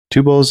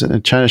Two Bulls in a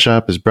China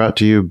Shop is brought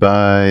to you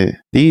by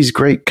these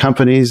great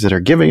companies that are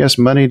giving us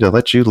money to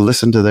let you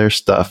listen to their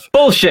stuff.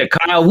 Bullshit,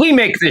 Kyle. We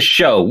make this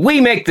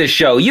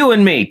show. You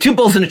and me. Two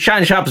Bulls in a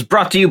China Shop is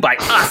brought to you by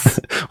us.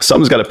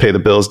 Someone's got to pay the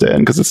bills, Dan,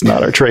 because it's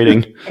not our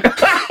trading.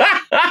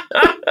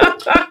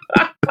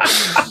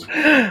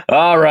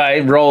 All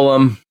right, roll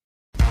them.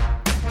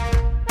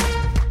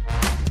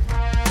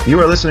 You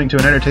are listening to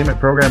an entertainment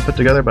program put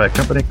together by a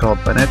company called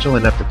Financial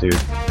Ineptitude.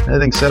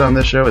 Anything said on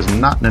this show is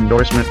not an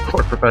endorsement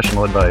or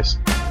professional advice.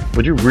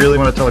 Would you really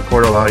want to tell a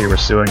court of law you were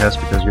suing us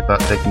because you thought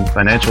taking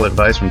financial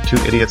advice from two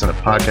idiots on a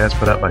podcast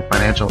put out by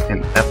Financial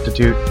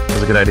Ineptitude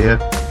was a good idea?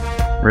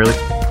 Really?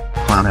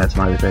 Clown hat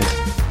smiley face.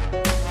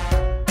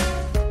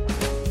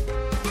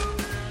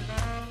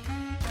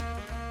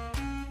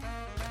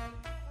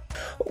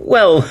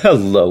 Well,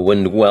 hello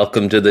and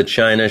welcome to the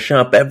China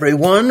Shop,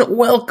 everyone.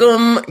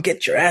 Welcome.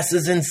 Get your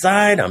asses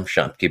inside. I'm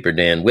Shopkeeper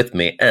Dan. With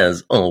me,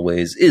 as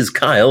always, is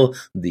Kyle,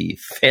 the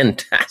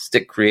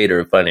fantastic creator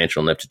of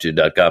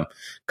FinancialIneptitude.com.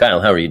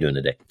 Kyle, how are you doing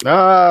today?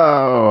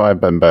 Oh,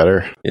 I've been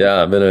better.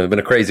 Yeah, been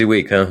a crazy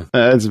week, huh?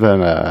 It's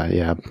been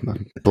a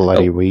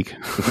bloody week.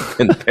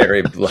 Been a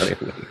very bloody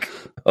week.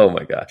 Oh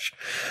my gosh.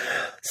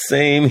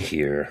 Same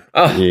here.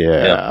 Oh,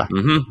 yeah.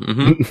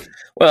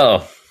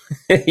 Well,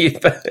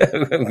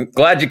 I'm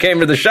glad you came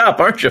to the shop,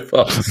 aren't you,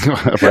 folks?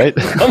 Right?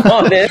 Come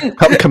on in.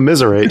 Come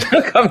commiserate.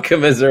 Come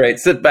commiserate.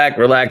 Sit back,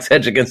 relax,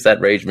 hedge against that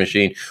rage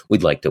machine.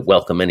 We'd like to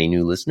welcome any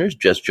new listeners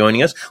just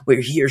joining us. We're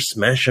here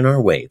smashing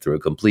our way through a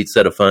complete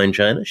set of fine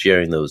china,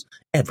 sharing those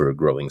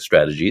ever-growing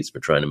strategies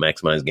for trying to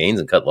maximize gains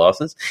and cut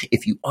losses.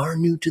 If you are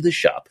new to the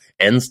shop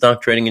and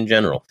stock trading in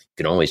general, you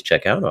can always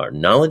check out our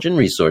knowledge and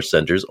resource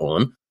centers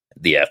on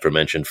the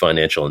aforementioned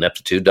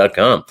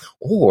FinancialIneptitude.com,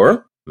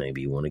 or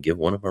maybe you want to give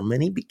one of our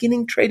many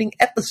beginning trading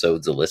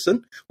episodes a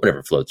listen.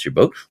 Whatever floats your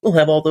boat, we'll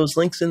have all those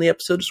links in the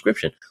episode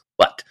description.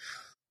 But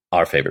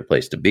our favorite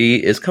place to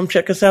be is come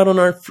check us out on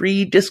our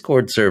free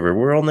Discord server.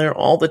 We're on there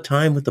all the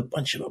time with a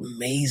bunch of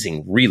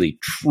amazing, really,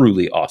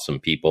 truly awesome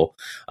people.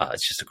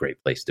 It's just a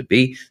great place to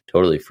be.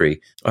 Totally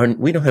free.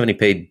 We don't have any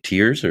paid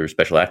tiers or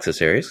special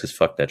access areas because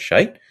fuck that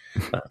shite.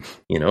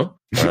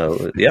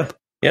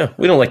 Yeah,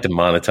 we don't like to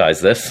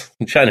monetize this.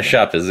 China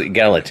Shop is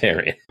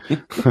egalitarian.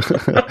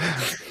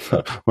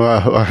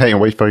 Well, hang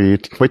on, wait till you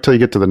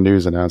get to the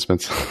news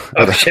announcements.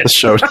 The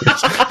show.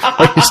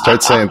 You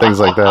start saying things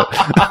like that.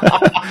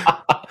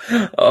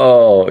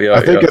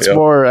 I think it's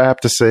more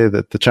apt to say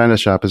that the China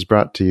Shop is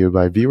brought to you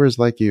by viewers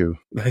like you.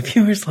 By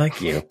viewers like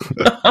you.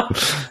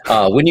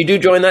 When you do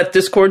join that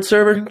Discord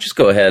server, just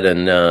go ahead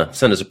and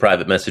send us a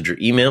private message or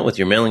email with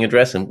your mailing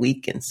address, and we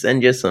can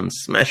send you some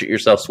Smash It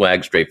Yourself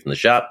swag straight from the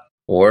shop.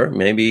 Or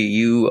maybe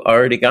you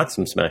already got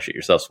some Smash It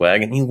Yourself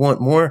swag and you want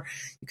more,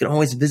 you can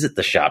always visit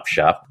the shop.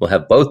 We'll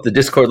have both the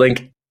Discord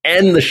link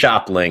and the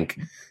shop link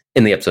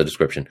in the episode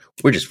description.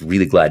 We're just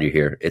really glad you're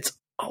here. It's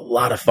a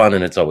lot of fun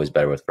and it's always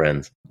better with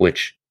friends.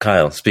 Which,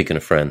 Kyle, speaking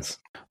of friends.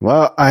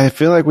 Well, I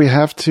feel like we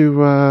have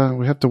to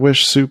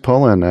wish Sue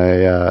Pullen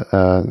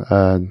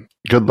a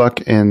good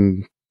luck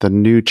in the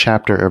new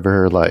chapter of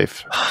her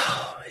life.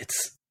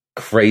 It's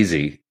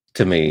crazy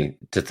to me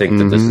to think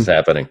that this is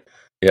happening.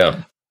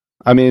 Yeah.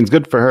 I mean, it's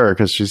good for her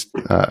because she's,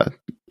 I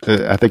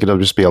think it'll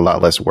just be a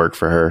lot less work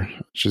for her.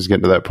 She's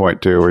getting to that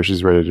point too, where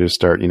she's ready to just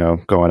start,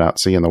 going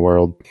out, seeing the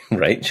world.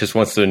 Right. Just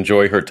wants to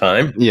enjoy her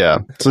time. Yeah.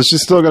 So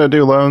she's still going to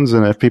do loans.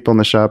 And if people in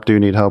the shop do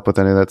need help with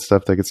any of that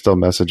stuff, they could still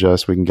message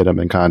us. We can get them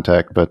in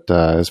contact. But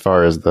as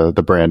far as the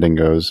branding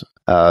goes,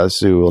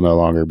 Sue will no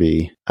longer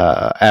be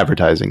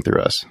advertising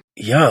through us.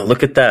 Yeah,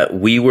 look at that.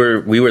 We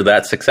were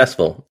that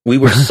successful. We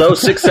were so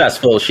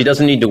successful. She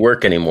doesn't need to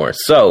work anymore.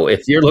 So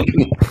if you're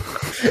looking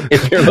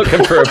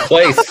for a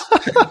place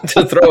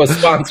to throw a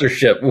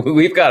sponsorship,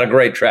 we've got a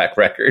great track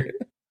record.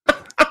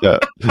 Yeah,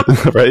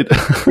 right.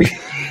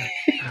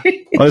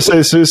 I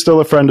say Sue's still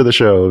a friend of the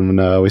show,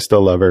 and we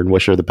still love her and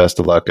wish her the best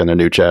of luck in a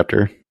new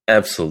chapter.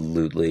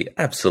 Absolutely.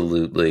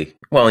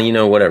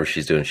 Well, whatever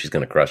she's doing, she's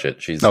going to crush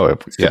it. She's a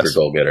super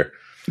goal getter.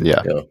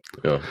 Yeah.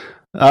 Yeah.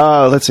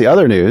 Let's see.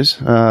 Other news.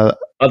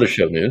 Other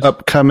show news.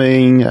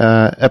 Upcoming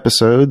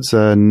episodes.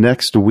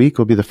 Next week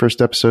will be the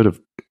first episode of,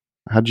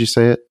 how'd you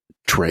say it?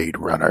 Trade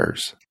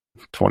Runners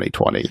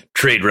 2020.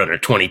 Trade Runner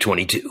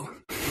 2022.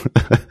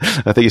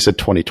 I think you said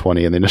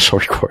 2020 in the initial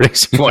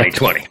recordings.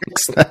 2020.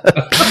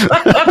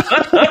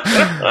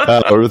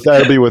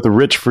 That'll be with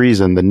Rich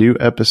Friesen. The new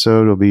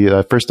episode will be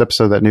the first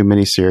episode of that new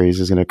miniseries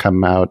is going to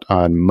come out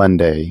on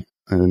Monday.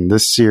 And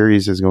this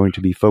series is going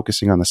to be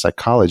focusing on the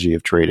psychology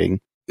of trading.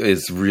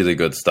 It's really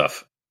good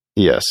stuff.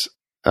 Yes.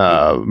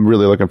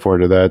 Really looking forward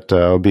to that.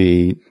 I'll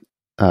be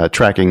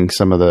tracking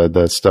some of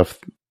the stuff,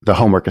 the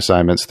homework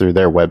assignments through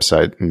their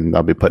website, and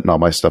I'll be putting all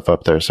my stuff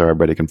up there so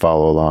everybody can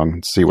follow along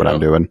and see what I'm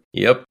doing.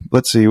 Yep.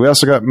 Let's see. We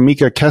also got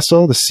Mika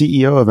Kessel, the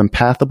CEO of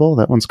Empathable.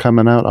 That one's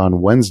coming out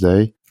on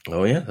Wednesday.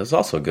 Oh, yeah. That's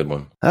also a good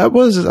one. That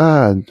was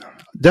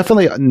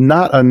definitely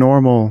not a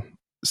normal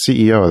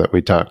CEO that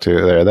we talked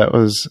to there. That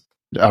was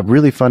a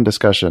really fun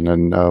discussion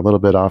and a little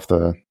bit off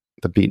the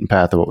beaten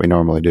path of what we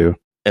normally do.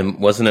 And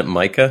wasn't it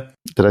Micah?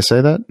 Did I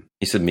say that?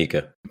 You said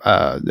Mika.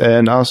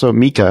 And also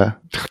Mika,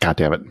 God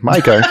damn it,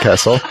 Micah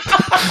Kessel,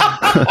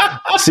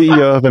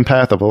 CEO of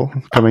Empathable,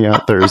 coming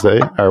out Thursday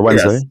or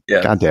Wednesday.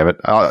 Yes. God damn it.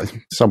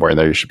 Somewhere in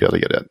there you should be able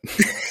to get it.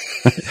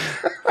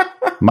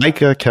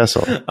 Micah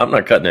Kessel. I'm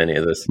not cutting any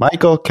of this.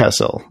 Michael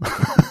Kessel.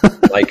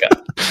 Micah.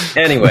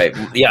 Anyway,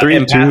 yeah, 3,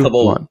 Empathable.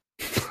 2, 1.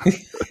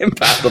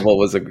 Empathable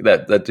was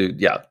that dude.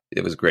 Yeah,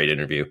 it was a great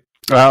interview.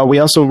 We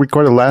also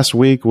recorded last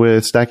week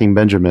with Stacking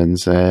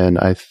Benjamins, and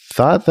I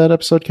thought that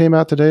episode came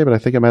out today, but I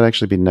think it might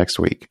actually be next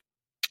week.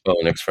 Oh,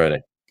 next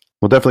Friday.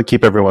 We'll definitely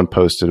keep everyone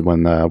posted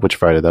when which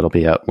Friday that'll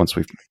be out once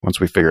we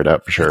figure it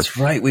out for sure. That's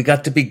right. We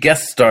got to be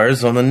guest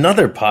stars on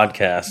another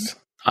podcast.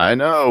 I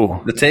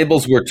know. The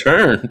tables were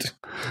turned.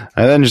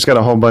 And then just got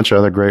a whole bunch of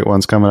other great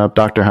ones coming up.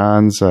 Dr.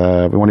 Hans,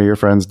 one of your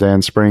friends,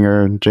 Dan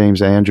Springer,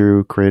 James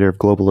Andrew, creator of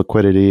Global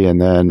Liquidity, and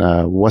then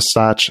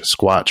Wasatch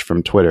Squatch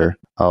from Twitter.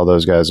 All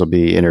those guys will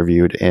be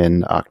interviewed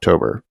in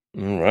October.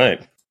 All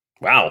right.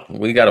 Wow.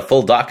 We got a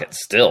full docket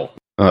still.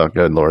 Oh,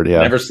 good Lord.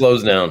 Yeah. Never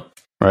slows down.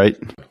 Right.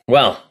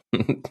 Well,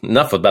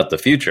 enough about the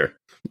future.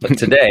 But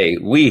today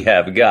we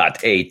have got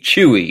a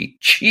chewy,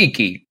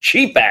 cheeky,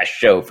 cheap-ass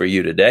show for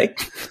you today.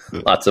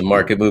 Lots of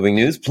market-moving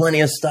news, plenty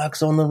of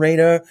stocks on the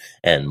radar,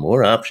 and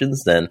more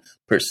options than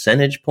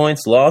percentage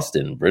points lost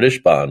in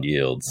British bond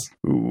yields.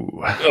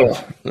 Ooh.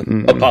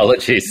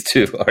 Apologies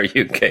to our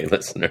UK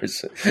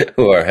listeners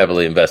who are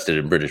heavily invested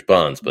in British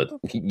bonds, but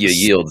your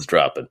yield's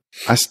dropping.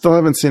 I still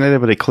haven't seen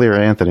anybody clear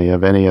Anthony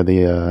of any of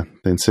the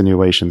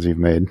insinuations you've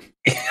made.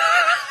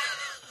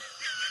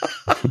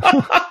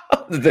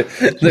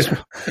 The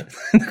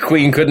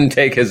Queen couldn't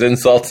take his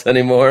insults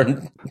anymore.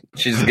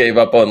 She just gave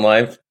up on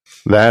life.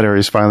 That, or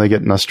he's finally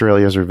getting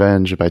Australia's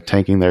revenge by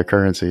tanking their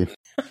currency.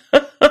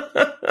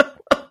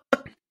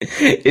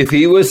 If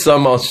he was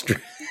some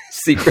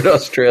secret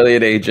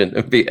Australian agent,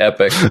 it'd be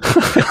epic.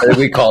 And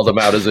we called him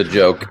out as a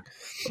joke.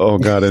 Oh,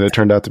 God, and it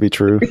turned out to be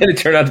true. And it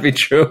turned out to be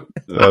true.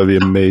 That would be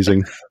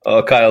amazing.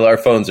 Oh, Kyle, our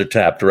phones are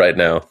tapped right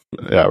now.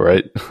 Yeah,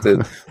 right.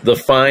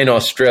 The fine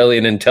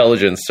Australian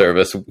intelligence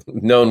service,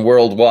 known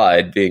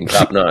worldwide, being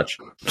top-notch.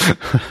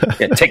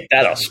 Yeah, take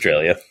that,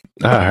 Australia.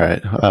 All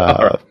right.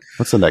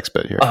 What's the next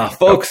bit here?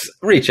 Folks,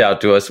 reach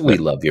out to us. We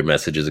love your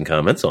messages and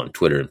comments on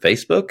Twitter and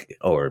Facebook,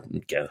 or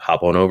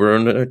hop on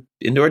over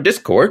into our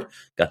Discord.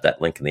 Got that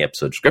link in the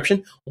episode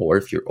description. Or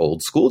if you're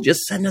old school,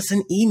 just send us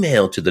an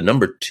email to the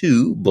number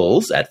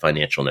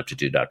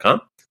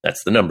 2bulls@financialineptitude.com.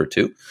 That's the number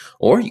 2.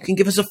 Or you can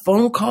give us a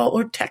phone call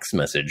or text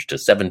message to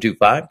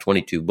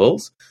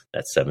 725-22-BULLS.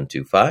 That's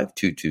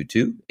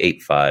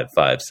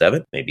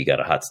 725-222-8557. Maybe you got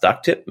a hot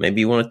stock tip.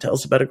 Maybe you want to tell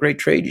us about a great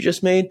trade you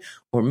just made.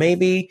 Or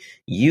maybe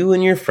you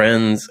and your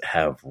friends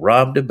have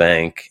robbed a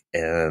bank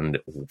and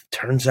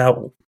turns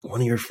out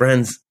one of your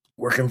friends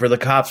working for the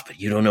cops, but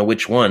you don't know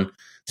which one.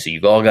 So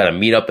you've all got to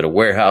meet up at a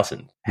warehouse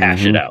and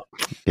hash it out.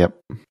 Yep.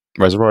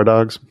 Reservoir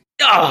Dogs.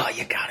 Oh,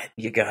 you got it.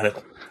 You got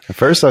it. At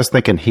first I was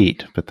thinking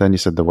Heat, but then you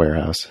said the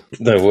warehouse.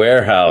 The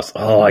warehouse.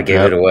 Oh, I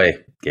gave it away.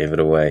 Gave it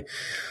away.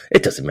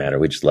 It doesn't matter.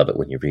 We just love it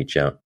when you reach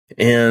out.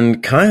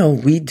 And Kyle,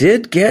 we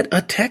did get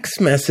a text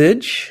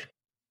message.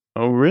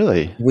 Oh,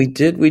 really? We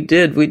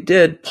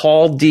did.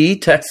 Paul D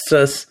texts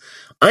us,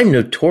 I'm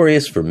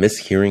notorious for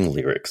mishearing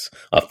lyrics.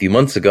 A few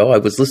months ago, I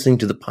was listening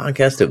to the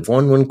podcast at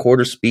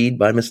 1/4 speed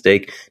by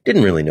mistake.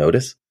 Didn't really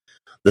notice.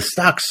 The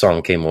stocks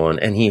song came on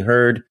and he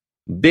heard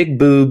big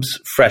boobs,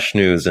 fresh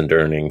news and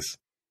earnings.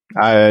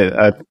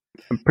 I'm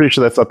pretty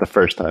sure that's not the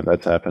first time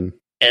that's happened.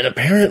 And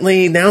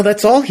apparently now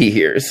that's all he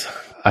hears.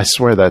 I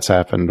swear that's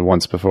happened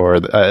once before.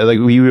 I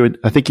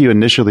think you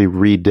initially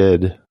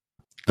redid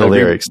the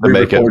lyrics to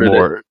make it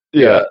more.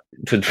 Yeah.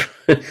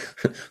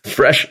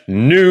 Fresh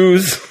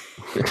news.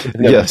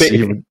 Yes,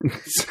 you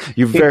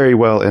very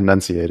well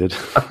enunciated.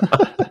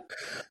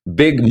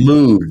 Big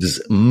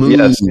moves.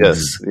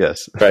 Yes.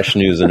 Fresh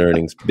news and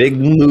earnings. Big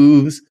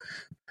moves.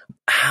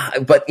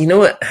 But you know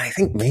what?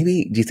 Do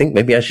you think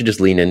maybe I should just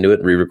lean into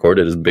it, re-record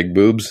it as big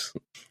boobs?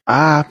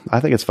 I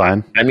think it's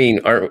fine. I mean,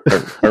 aren't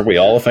we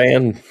all a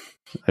fan?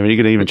 I mean, you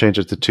could even change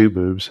it to 2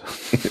 boobs.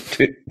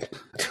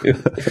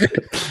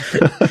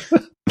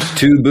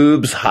 Two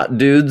boobs, hot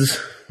dudes,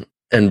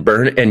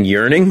 and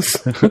yearnings.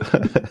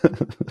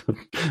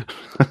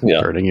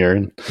 Yeah. Burning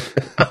urine.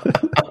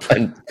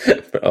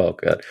 Oh,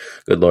 God.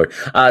 Good Lord.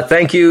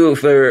 Thank you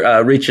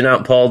for reaching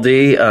out, Paul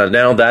D.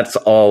 Now that's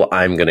all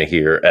I'm going to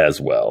hear as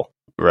well.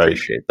 Right.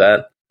 Appreciate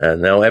that.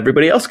 And now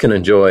everybody else can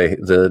enjoy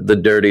the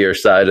dirtier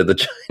side of the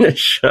China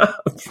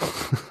shop.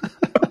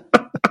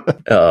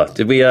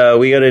 Did we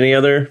got any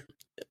other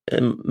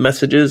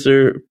messages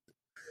or?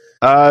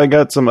 I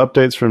got some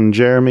updates from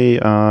Jeremy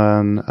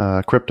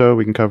on crypto.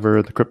 We can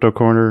cover the crypto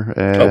corner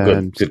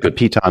and good. the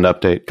Piton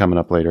update coming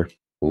up later.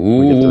 Ooh,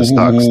 we get to the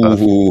stock stuff.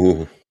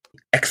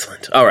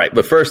 Excellent. All right,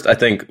 but first, I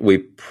think we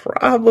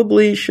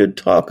probably should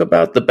talk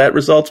about the bet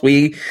results.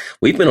 We've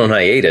been on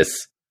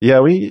hiatus. Yeah,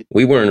 we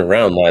weren't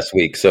around last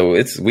week,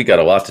 so we got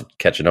a lot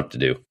catching up to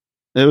do.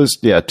 It was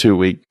a 2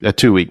 week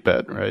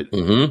bet, right?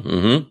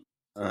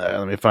 Mm-hmm.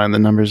 Let me find the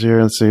numbers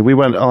here. Let's see. We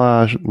went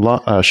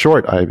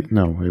short.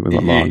 No, we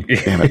went long.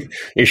 Damn it.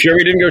 You sure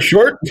we didn't go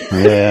short?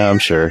 Yeah, I'm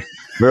sure.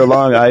 We were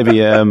long.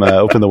 IBM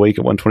opened the week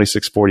at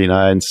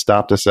 126.49,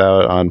 stopped us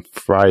out on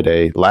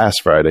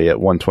last Friday at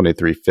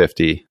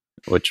 123.50,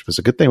 which was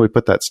a good thing we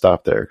put that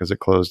stop there because it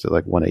closed at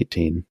like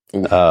 118.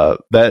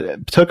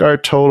 That took our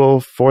total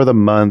for the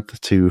month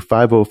to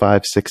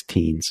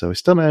 505.16. So we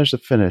still managed to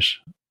finish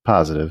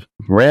positive.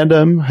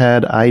 Random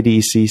had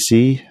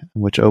IDCC,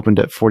 which opened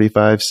at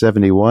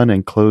 45.71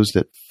 and closed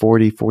at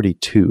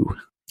 40.42.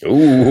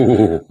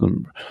 Ooh.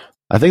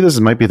 I think this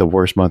might be the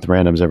worst month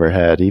Random's ever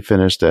had. He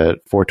finished at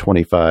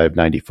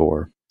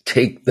 425.94.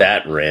 Take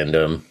that,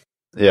 Random.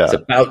 Yeah. It's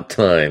about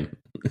time.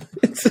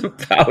 It's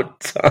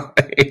about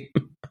time.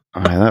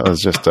 That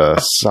was just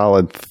a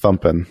solid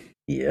thumping.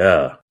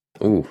 Yeah.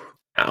 Ooh.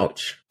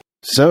 Ouch.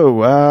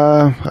 So,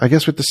 I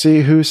guess we have to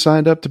see who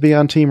signed up to be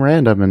on Team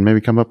Random and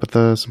maybe come up with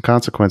some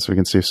consequence we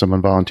can see if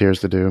someone volunteers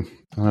to do.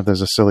 I don't know if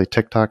there's a silly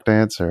TikTok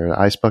dance or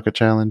ice bucket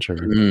challenge or...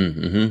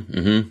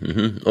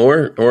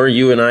 Or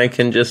you and I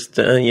can just,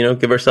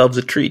 give ourselves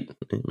a treat.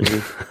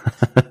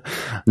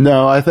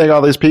 No, I think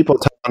all these people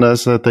telling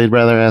us that they'd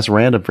rather ask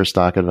Random for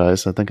stock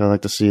advice. I think I'd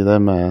like to see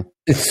them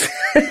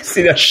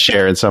see that?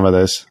 Sharing some of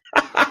this.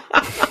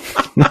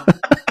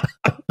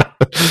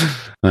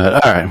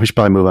 All right, we should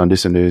probably move on to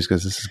some news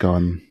because this is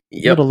going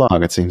a little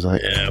long, it seems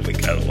like. Yeah, we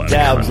got a lot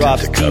Dow of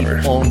drops content to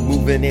deep cover. on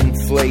moving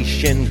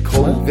inflation,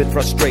 COVID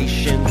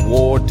frustration,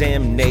 war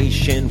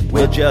damnation.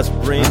 We're just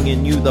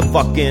bringing you the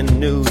fucking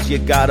news. You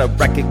gotta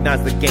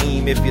recognize the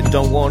game if you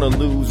don't wanna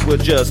lose. We're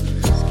just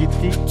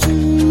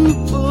two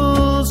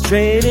bulls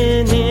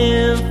trading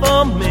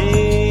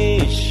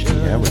information.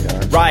 Yeah, we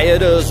are.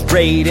 Rioters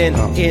raiding,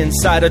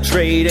 insider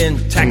trading,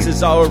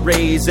 taxes are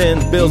raising,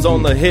 bills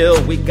on the hill.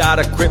 We got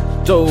a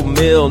crypto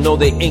mill. No,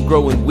 they ain't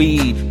growing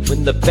weed.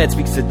 When the Fed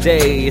speaks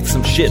today, it's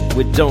some shit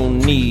we don't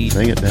need.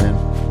 Sing it, Dan.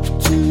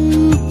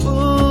 Two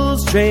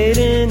bulls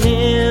trading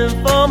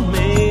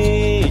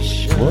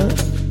information. What?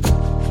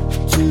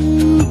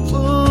 Two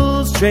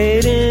bulls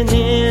trading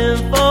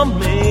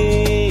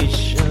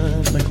information.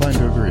 I'm inclined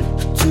to agree.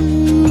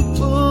 Two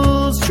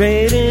bulls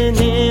trading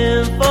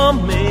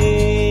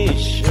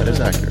information. That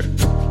is accurate.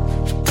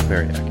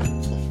 Very accurate.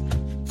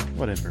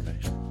 What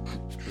information?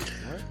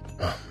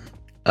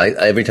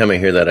 Every time I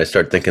hear that, I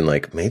start thinking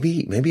like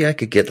maybe I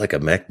could get like a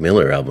Mac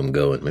Miller album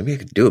going. Maybe I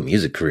could do a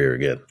music career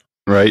again.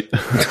 Right.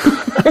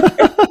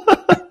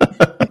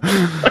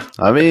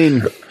 I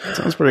mean,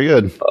 sounds pretty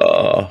good.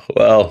 Oh,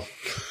 well,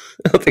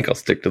 I think I'll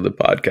stick to the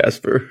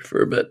podcast for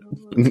a bit.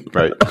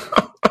 Right.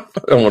 I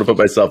don't want to put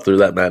myself through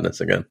that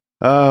madness again.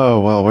 Oh,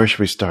 well, where should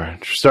we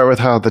start? Should we start with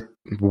how the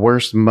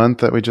worst month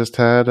that we just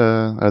had?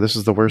 This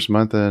is the worst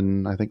month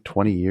in, I think,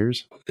 20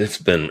 years. It's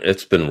been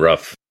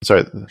rough.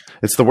 Sorry,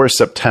 it's the worst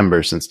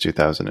September since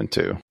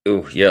 2002.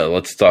 Ooh, yeah,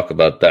 let's talk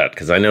about that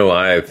because I know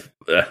I've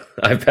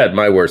had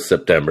my worst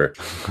September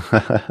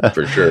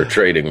for sure,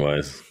 trading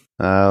wise.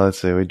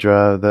 Let's see.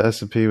 The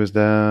S&P was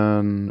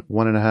down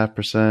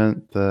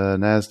 1.5%. The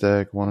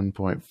Nasdaq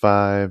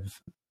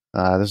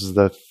 1.5. This is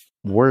the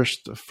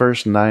worst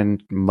first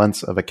 9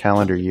 months of a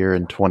calendar year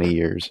in 20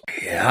 years.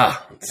 Yeah,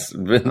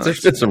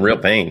 there's been some real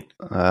pain.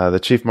 The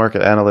chief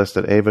market analyst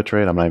at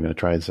AvaTrade, I'm not even going to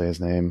try and say his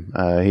name.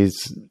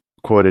 He's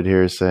quoted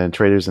here saying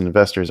traders and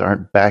investors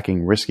aren't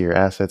backing riskier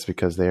assets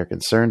because they are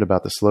concerned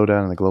about the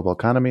slowdown in the global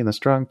economy and the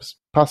strong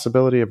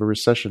possibility of a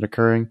recession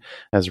occurring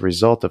as a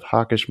result of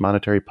hawkish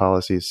monetary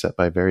policies set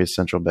by various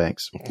central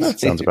banks. That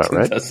sounds about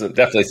right.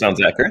 Definitely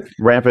sounds accurate.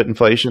 Rampant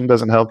inflation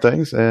doesn't help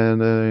things,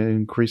 and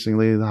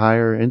increasingly the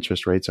higher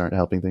interest rates aren't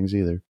helping things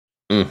either.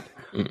 But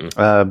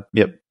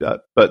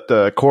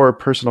the core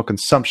personal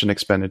consumption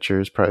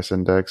expenditures price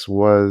index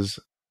was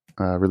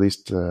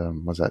released,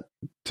 was that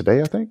today,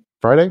 I think?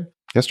 Friday?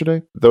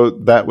 Yesterday? Though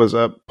that was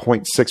up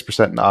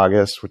 0.6% in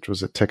August, which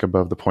was a tick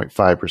above the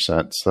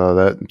 0.5%.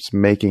 So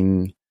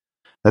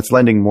that's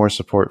lending more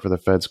support for the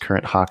Fed's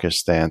current hawkish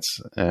stance.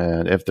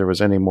 And if there was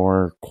any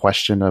more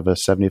question of a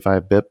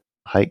 75 bip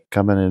hike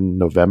coming in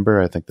November,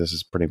 I think this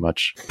is pretty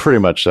much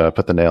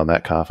put the nail in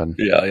that coffin.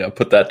 Yeah,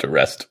 put that to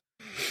rest.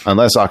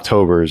 Unless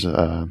October's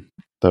the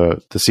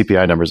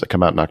CPI numbers that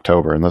come out in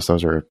October, unless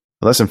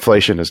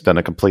inflation has done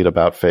a complete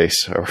about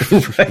face, or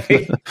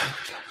Right.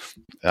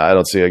 I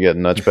don't see it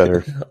getting much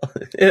better.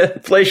 Yeah,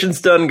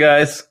 inflation's done,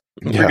 guys.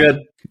 We're good.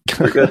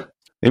 We're good.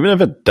 Even if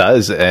it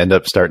does end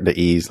up starting to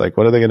ease, like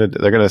what are they going to do?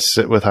 They're going to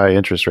sit with high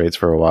interest rates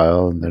for a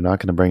while, and they're not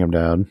going to bring them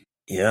down.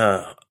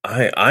 Yeah,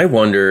 I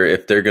wonder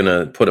if they're going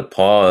to put a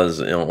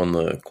pause on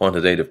the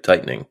quantitative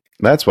tightening.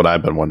 That's what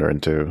I've been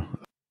wondering too.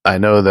 I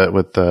know that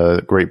with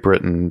Great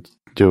Britain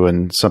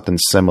doing something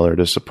similar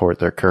to support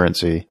their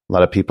currency, a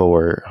lot of people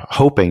were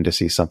hoping to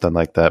see something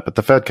like that, but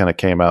the Fed kind of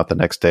came out the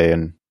next day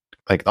and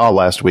like all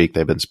last week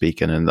they've been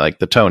speaking, and like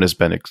the tone has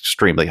been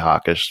extremely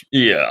hawkish.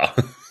 Yeah.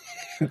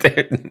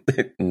 They're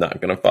not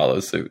going to follow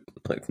suit.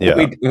 Like,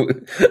 yeah.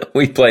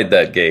 we played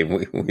that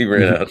game. We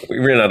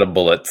ran out of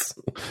bullets.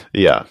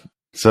 Yeah.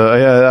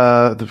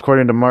 So,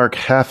 according to Mark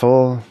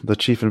Haffel, the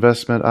chief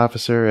investment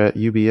officer at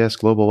UBS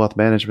Global Wealth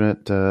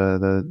Management,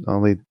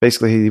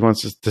 basically he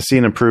wants to see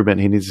an improvement.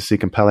 He needs to see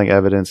compelling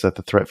evidence that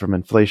the threat from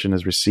inflation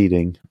is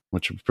receding,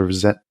 which would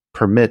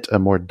permit a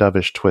more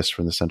dovish twist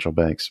from the central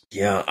banks.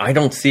 Yeah, I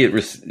don't see it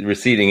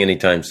receding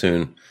anytime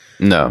soon.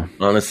 No.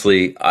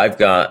 Honestly, I've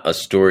got a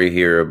story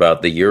here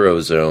about the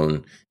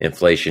Eurozone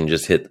inflation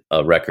just hit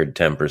a record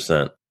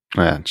 10%.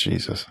 Ah,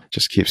 Jesus.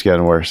 Just keeps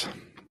getting worse.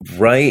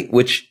 Right,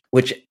 which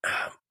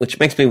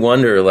makes me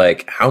wonder,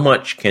 like, how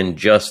much can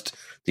just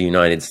the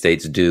United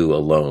States do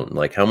alone?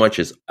 Like, how much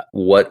is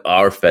what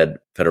our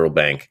federal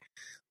bank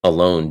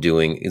alone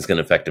doing is going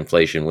to affect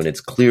inflation when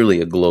it's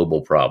clearly a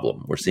global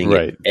problem? We're seeing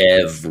it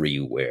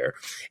everywhere.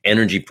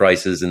 Energy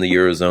prices in the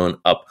Eurozone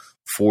up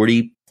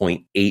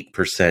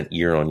 40.8%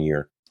 year on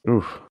year.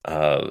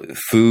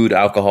 Food,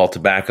 alcohol,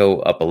 tobacco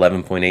up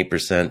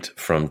 11.8%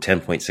 from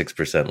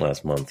 10.6%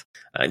 last month.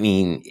 I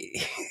mean,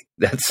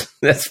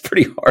 that's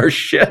pretty harsh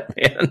shit,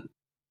 man.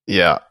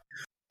 Yeah,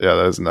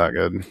 that's not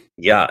good.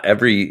 Yeah,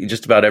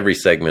 just about every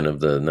segment of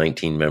the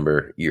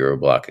 19-member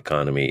Eurobloc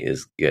economy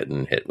is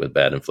getting hit with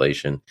bad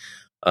inflation.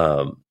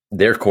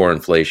 Their core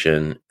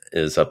inflation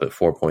is up at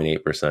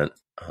 4.8%.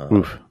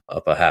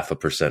 Up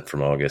 0.5%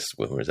 from August,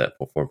 when was that?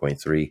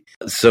 4.3.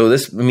 So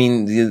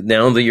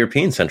now the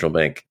European Central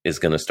Bank is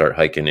going to start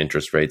hiking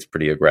interest rates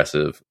pretty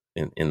aggressive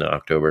in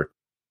October.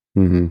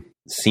 Mm-hmm.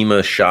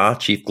 Seema Shah,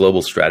 chief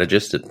global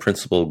strategist at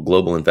Principal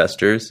Global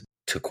Investors,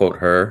 to quote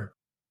her,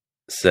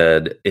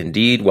 said,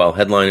 "Indeed, while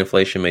headline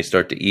inflation may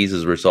start to ease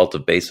as a result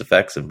of base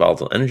effects and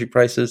volatile energy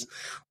prices,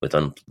 with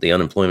the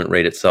unemployment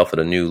rate itself at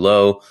a new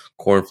low,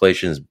 core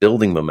inflation is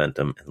building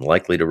momentum and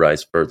likely to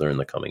rise further in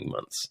the coming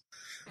months."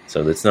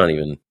 So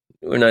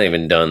we're not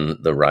even done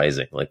the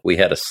rising. Like, we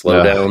had a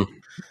slowdown,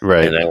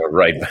 right? And now we're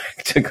right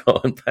back to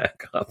going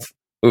back up.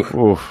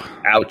 Oof.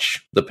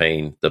 Ouch. The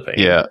pain.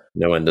 Yeah.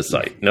 No end in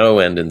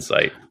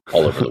sight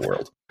all over the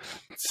world.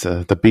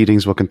 The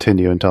beatings will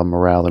continue until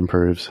morale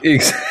improves.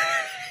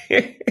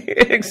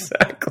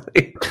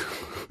 Exactly.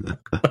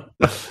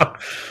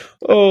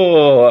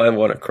 Oh, I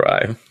want to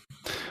cry.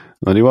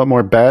 Well, do you want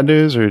more bad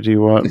news or do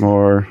you want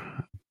more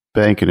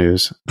bank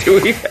news?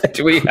 Do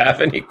we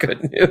have any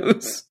good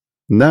news?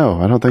 No,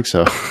 I don't think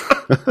so.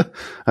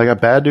 I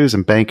got bad news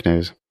and bank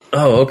news.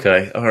 Oh,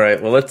 okay. All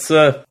right. Well, let's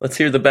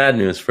hear the bad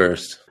news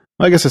first.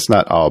 Well, I guess it's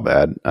not all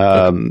bad.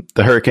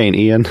 The Hurricane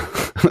Ian,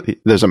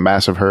 there's a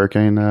massive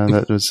hurricane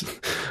that was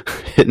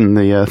hitting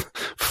the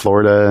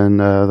Florida and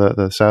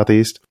the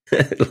southeast.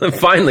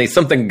 Finally,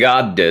 something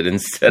God did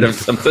instead of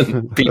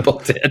something people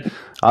did.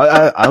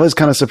 I was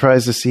kind of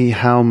surprised to see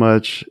how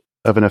much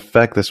of an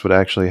effect this would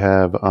actually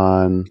have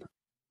on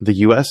the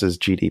U.S.'s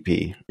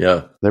GDP.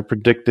 Yeah. They're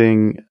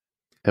predicting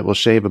it will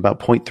shave about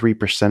 0.3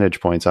 percentage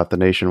points off the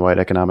nationwide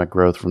economic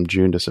growth from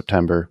June to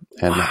September,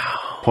 and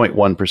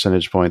 0.1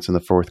 percentage points in the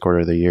fourth quarter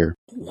of the year.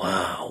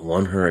 Wow,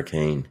 one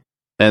hurricane.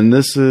 And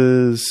this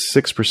is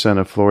 6%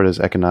 of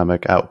Florida's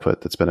economic output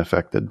that's been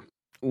affected.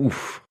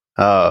 Oof.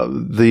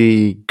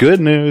 The good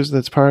news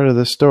that's part of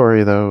the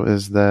story, though,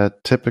 is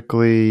that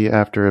typically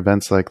after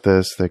events like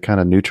this, they kind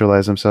of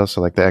neutralize themselves.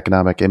 So, like, the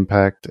economic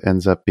impact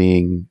ends up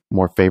being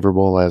more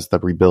favorable as the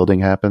rebuilding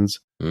happens.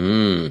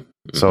 Mm.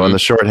 So in the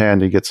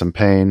shorthand, you get some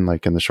pain,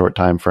 like in the short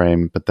time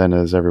frame. But then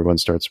as everyone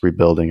starts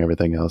rebuilding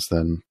everything else,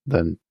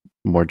 then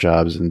more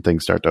jobs and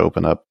things start to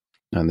open up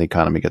and the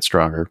economy gets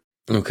stronger.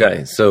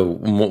 Okay, so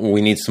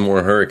we need some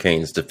more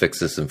hurricanes to fix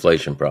this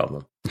inflation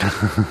problem.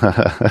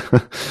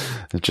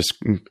 Just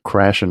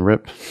crash and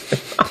rip.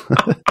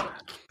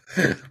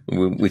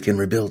 We can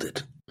rebuild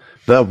it.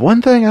 The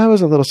one thing I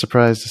was a little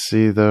surprised to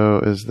see, though,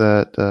 is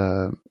that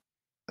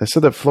they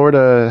said that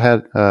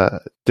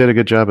Florida did a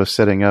good job of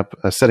setting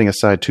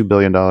aside $2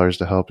 billion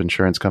to help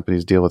insurance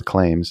companies deal with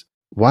claims.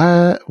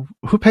 Why?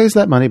 Who pays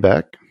that money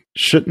back?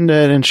 Shouldn't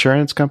an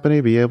insurance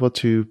company be able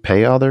to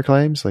pay all their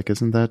claims? Like,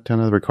 isn't that kind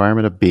of the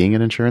requirement of being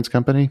an insurance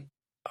company?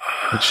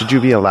 Like, should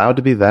you be allowed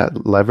to be that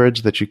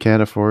leveraged that you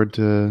can't afford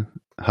to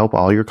help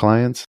all your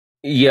clients?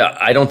 Yeah,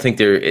 I don't think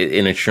an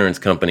insurance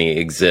company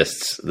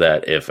exists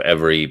that if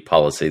every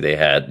policy they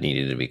had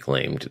needed to be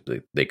claimed,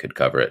 they could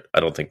cover it.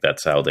 I don't think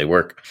that's how they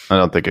work. I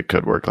don't think it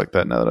could work like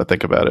that now that I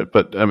think about it.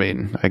 But I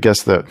mean, I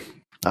guess that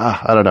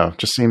I don't know.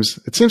 It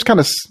seems kind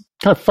of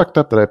fucked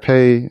up that I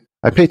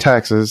pay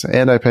taxes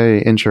and I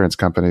pay insurance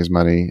companies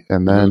money,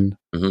 and then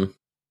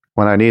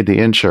when I need the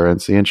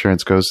insurance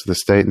goes to the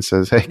state and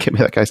says, "Hey, give me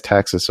that guy's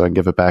taxes so I can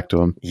give it back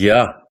to him."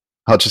 Yeah,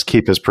 I'll just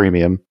keep his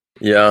premium.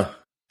 Yeah.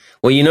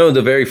 Well,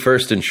 the very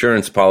first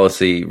insurance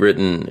policy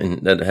written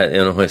in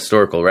a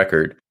historical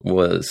record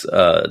was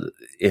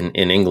in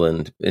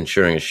England,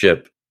 insuring a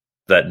ship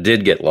that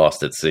did get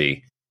lost at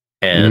sea,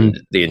 and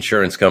the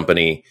insurance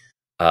company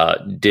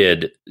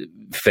did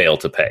fail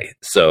to pay.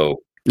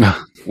 So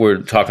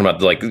we're talking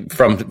about, like,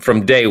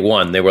 from day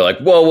one, they were like,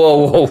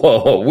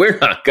 whoa, we're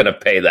not going to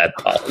pay that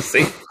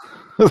policy.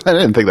 I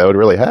didn't think that would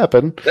really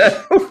happen.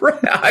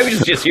 I was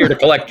just here to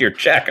collect your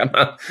check.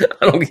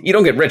 You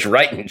don't get rich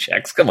writing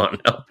checks. Come on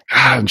now.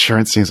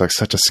 Insurance seems like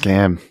such a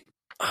scam.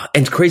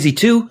 And crazy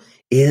too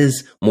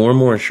is more and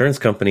more insurance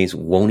companies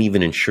won't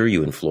even insure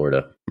you in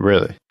Florida.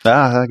 Really?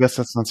 I guess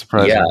that's not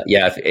surprising.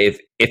 Yeah.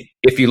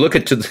 If you look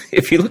to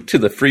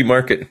the free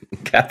market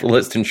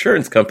capitalist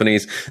insurance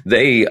companies,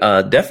 they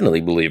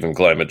definitely believe in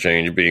climate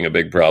change being a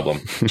big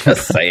problem.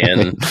 Just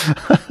saying,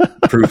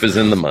 proof is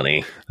in the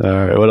money. All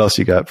right, what else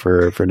you got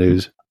for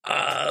news?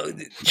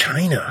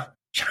 China.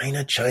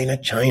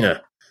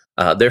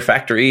 Their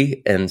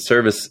factory and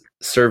service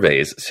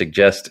surveys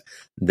suggest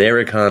their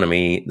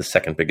economy, the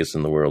second biggest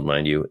in the world,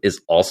 mind you,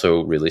 is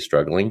also really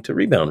struggling to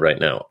rebound right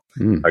now.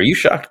 Are you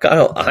shocked,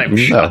 Kyle? I'm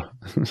shocked.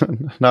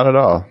 Not at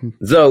all.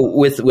 Though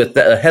with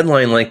a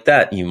headline like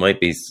that, you might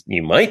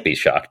be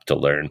shocked to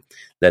learn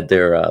that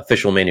their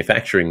official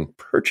manufacturing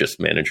purchase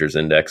managers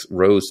index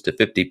rose to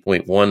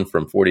 50.1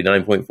 from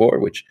 49.4,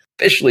 which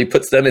officially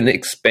puts them in the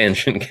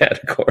expansion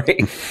category.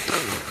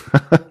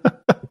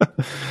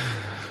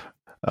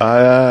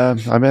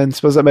 I mean,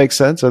 suppose that makes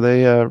sense. Are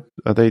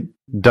they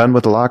done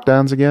with the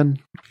lockdowns again?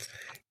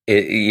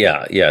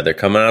 Yeah, they're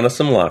coming out of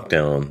some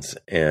lockdowns,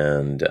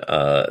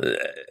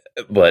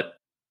 but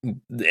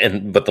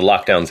the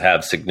lockdowns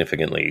have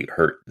significantly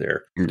hurt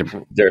their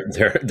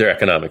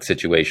economic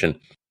situation.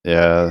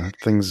 Yeah,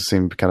 things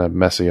seem kind of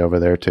messy over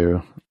there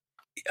too.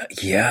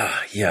 Yeah,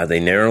 they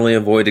narrowly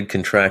avoided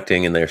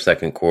contracting in their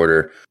second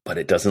quarter, but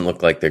it doesn't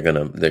look like they're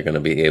gonna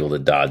be able to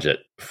dodge it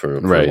for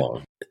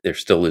long. They're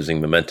still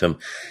losing momentum.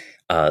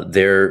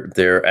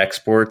 Their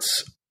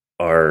exports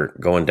are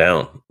going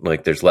down.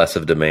 Like there's less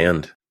of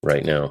demand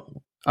right now.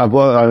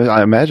 Well,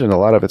 I imagine a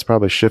lot of it's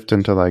probably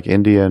shifting to like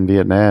India and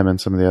Vietnam and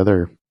some of the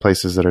other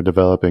places that are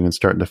developing and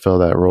starting to fill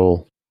that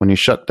role. When you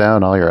shut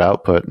down all your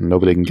output and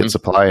nobody can get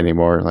supply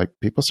anymore, like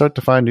people start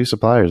to find new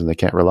suppliers and they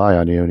can't rely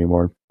on you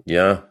anymore.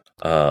 Yeah.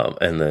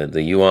 And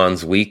the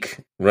yuan's weak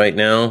right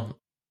now.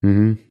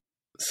 Mm-hmm.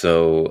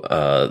 So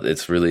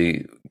it's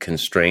really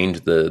constrained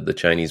the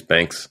Chinese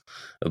banks'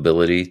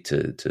 ability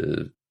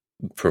to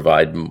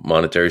provide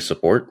monetary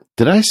support.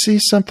 Did I see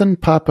something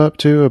pop up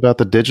too about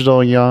the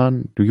digital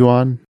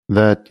yuan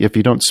that if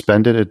you don't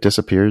spend it, it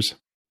disappears?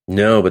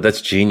 No, but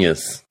that's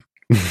genius.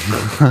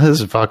 This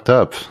is fucked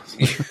up.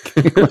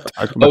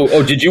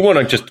 Did you want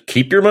to just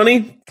keep your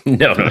money?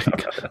 No.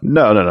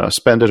 No.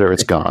 Spend it or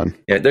it's gone.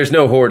 Yeah, there's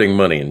no hoarding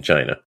money in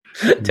China.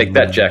 Take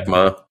that, Jack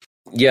Ma.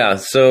 Yeah,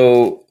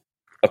 so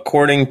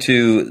according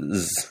to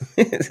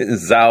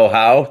Zhao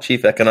Hao,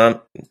 chief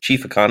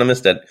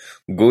economist at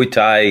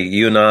Guotai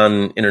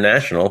Yunnan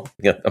International,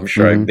 I'm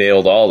sure I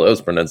nailed all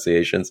those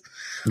pronunciations.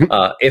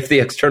 If the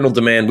external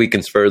demand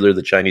weakens further,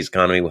 the Chinese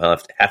economy will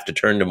have to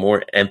turn to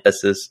more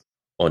emphasis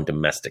on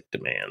domestic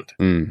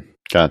demand.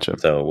 Gotcha.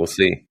 So we'll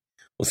see.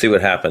 We'll see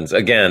what happens.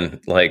 Again,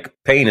 like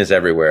pain is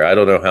everywhere. I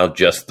don't know how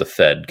just the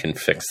Fed can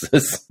fix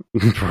this.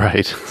 Right.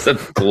 It's a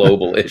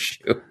global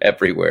issue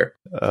everywhere.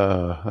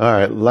 All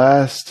right.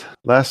 Last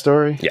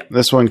story. Yeah.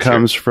 This one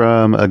comes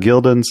from a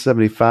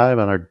Gildan75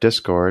 on our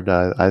Discord.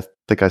 I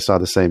think I saw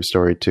the same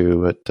story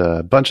too. But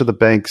a bunch of the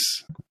banks,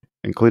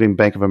 including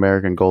Bank of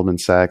America and Goldman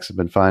Sachs, have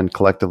been fined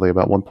collectively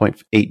about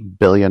 $1.8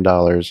 billion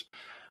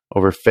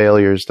over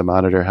failures to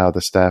monitor how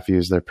the staff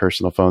use their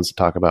personal phones to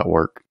talk about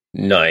work.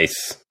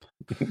 Nice.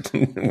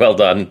 Well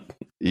done.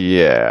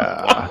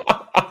 Yeah.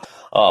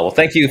 Oh, well,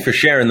 thank you for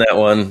sharing that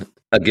one.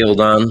 A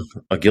Gildan?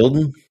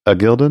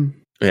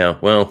 Yeah,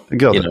 well,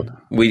 Gildan.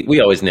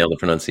 We always nail the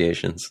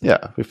pronunciations.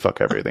 Yeah, we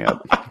fuck everything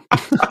up.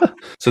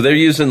 So they're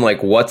using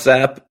like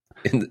WhatsApp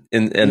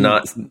and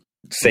not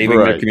saving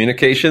their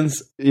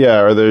communications?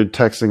 Yeah, or they're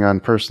texting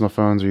on personal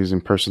phones or using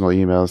personal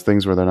emails,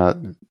 things where they're not...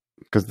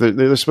 Because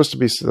they're supposed to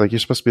be... Like, you're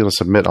supposed to be able to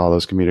submit all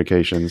those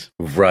communications.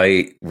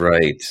 Right.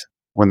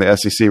 When the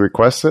SEC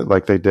requests it,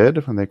 like they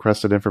did, when they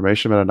requested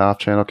information about an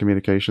off-channel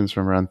communications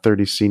from around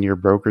 30 senior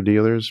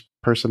broker-dealers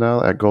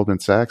personnel at Goldman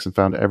Sachs and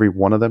found every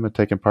one of them had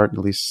taken part in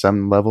at least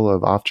some level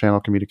of off-channel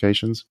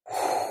communications.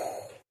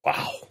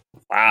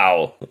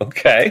 Wow.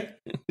 Okay.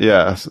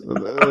 Yeah.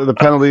 The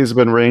penalties have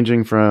been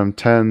ranging from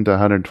 10 to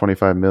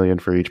 125 million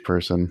for each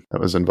person that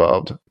was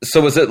involved.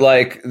 So was it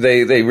like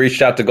they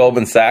reached out to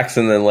Goldman Sachs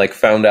and then like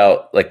found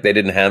out like they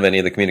didn't have any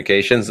of the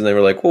communications and they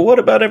were like, well, what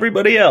about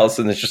everybody else?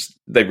 And it's just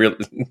they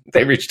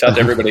reached out to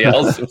everybody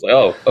else. It was like,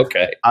 oh,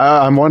 okay.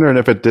 I'm wondering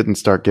if it didn't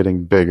start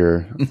getting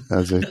bigger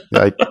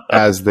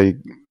as they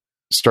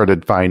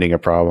started finding a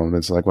problem.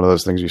 It's like one of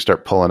those things you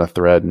start pulling a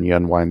thread and you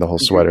unwind the whole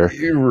sweater.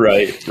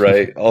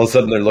 Right. All of a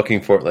sudden they're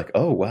looking for it like,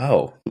 oh,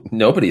 wow,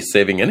 nobody's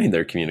saving any of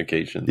their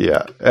communications.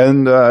 Yeah.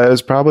 And it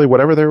was probably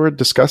whatever they were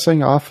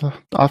discussing off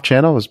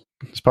channel was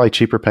probably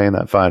cheaper paying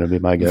that fine would be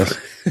my guess.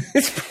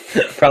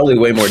 It's probably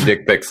way more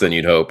dick pics than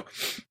you'd hope.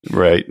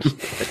 Right.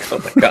 Like,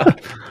 oh my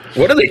God.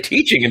 What are they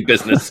teaching in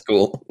business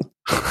school?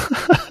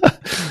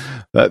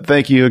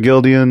 Thank you,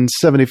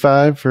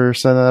 Gildian75, for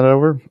sending that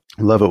over.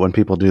 Love it when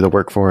people do the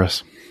work for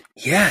us.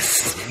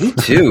 Yes, me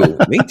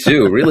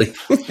too. Really,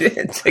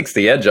 it takes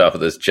the edge off of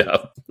this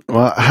job.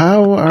 Well,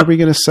 how are we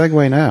going to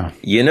segue now?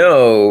 You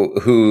know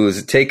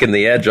who's taken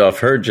the edge off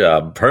her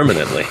job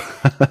permanently?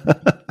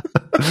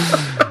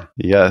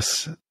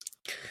 Yes.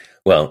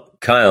 Well,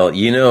 Kyle,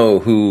 you know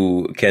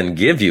who can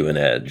give you an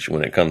edge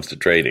when it comes to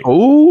trading.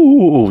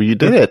 Oh, you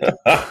did it.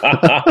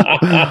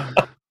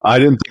 I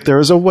didn't think there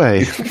was a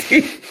way.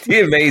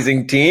 The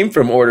amazing team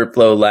from Order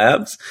Flow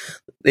Labs.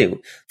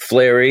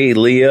 Flary,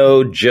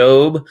 Leo,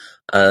 Job.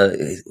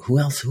 Who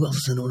else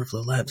is in Order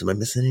Flow Labs? Am I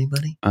missing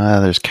anybody?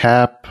 There's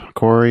Cap,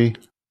 Corey.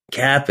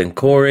 Cap and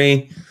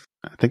Corey.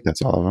 I think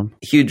that's all of them.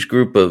 Huge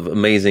group of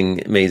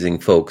amazing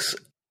folks.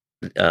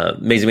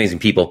 Amazing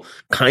people,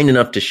 kind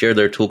enough to share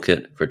their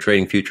toolkit for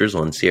trading futures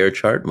on Sierra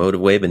Chart,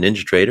 MotiveWave, and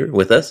NinjaTrader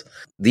with us.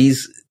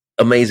 These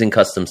amazing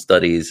custom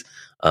studies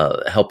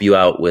help you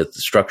out with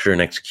structure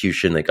and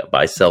execution. They got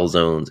buy-sell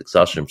zones,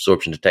 exhaustion and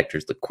absorption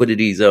detectors,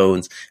 liquidity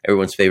zones,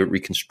 everyone's favorite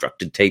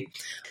reconstructed tape.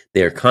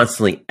 They are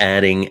constantly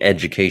adding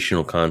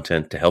educational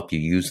content to help you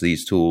use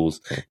these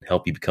tools and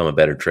help you become a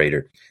better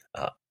trader.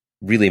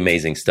 Really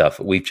amazing stuff.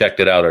 We've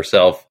checked it out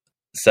ourselves.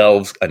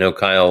 I know,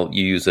 Kyle,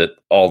 you use it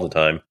all the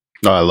time.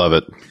 Oh, I love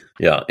it.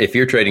 Yeah. If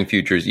you're trading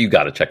futures, you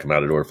got to check them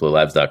out at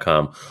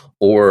orderflowlabs.com,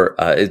 or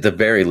at the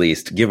very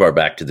least, give our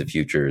Back to the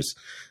Futures,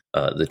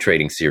 the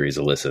trading series,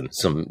 a listen.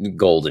 Some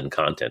golden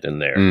content in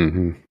there.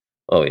 Mm-hmm.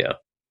 Oh, yeah.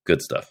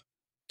 Good stuff.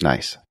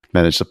 Nice.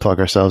 Managed to plug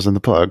ourselves in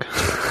the plug.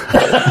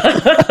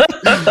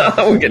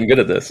 We're getting good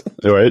at this.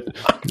 All right.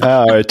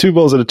 All right. Two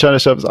Bulls at a China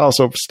Shop is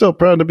also still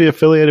proud to be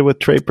affiliated with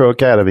Trade Pro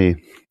Academy.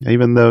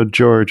 Even though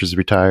George is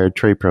retired,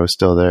 Trade Pro is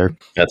still there.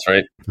 That's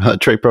right.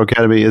 Trade Pro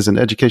Academy is an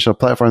educational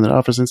platform that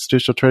offers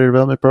institutional trader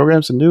development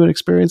programs to new and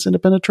experienced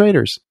independent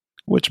traders,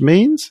 which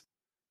means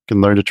you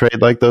can learn to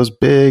trade like those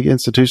big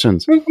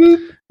institutions.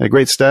 Mm-hmm. A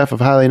great staff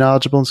of highly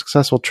knowledgeable and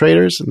successful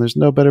traders, and there's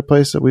no better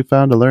place that we've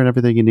found to learn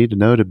everything you need to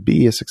know to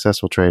be a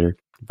successful trader.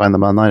 Find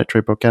them online at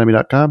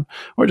tradeproacademy.com,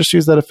 or just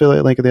use that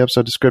affiliate link in the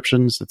episode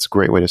descriptions. It's a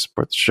great way to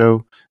support the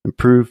show,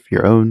 improve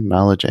your own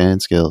knowledge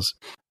and skills.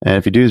 And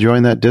if you do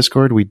join that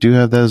Discord, we do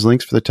have those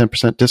links for the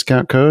 10%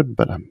 discount code,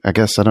 but I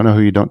guess I don't know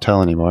who you don't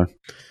tell anymore.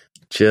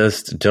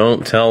 Just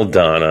don't tell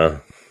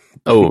Donna.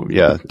 Oh,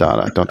 yeah,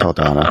 Donna. Don't tell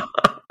Donna.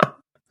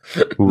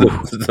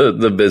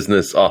 the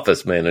business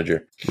office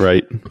manager.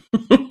 Right.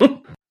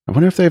 I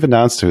wonder if they've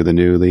announced who the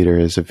new leader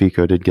is, if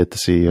Vico did get the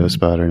CEO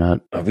spot or not.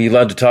 Are we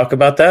allowed to talk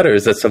about that, or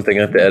is that something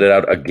I have to edit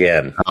out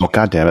again? Oh,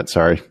 God damn it.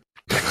 Sorry.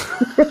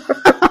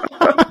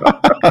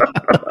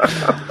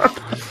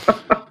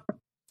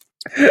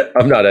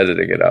 I'm not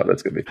editing it out.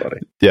 That's going to be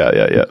funny.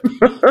 Yeah.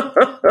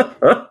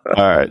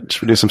 All right.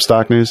 Should we do some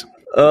stock news?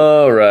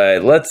 All right.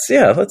 Let's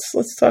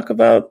talk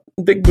about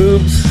big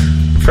boobs,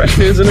 fresh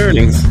news, and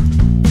earnings.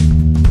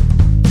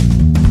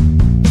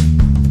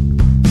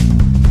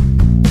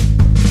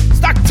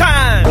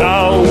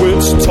 Now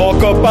it's talk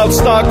about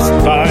stocks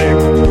time.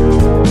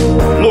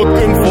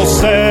 Looking for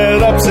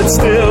setups, it's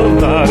still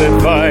not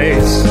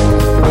advice.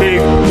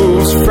 Big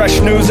moves, fresh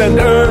news, and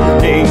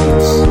earnings.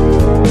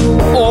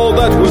 All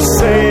that we're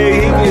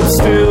saying, it's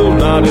still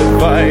not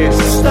advice.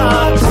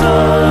 Stock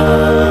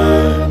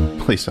time.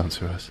 Please don't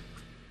sue us.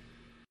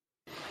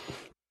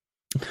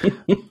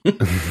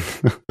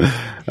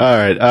 All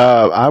right.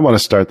 I want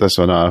to start this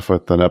one off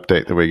with an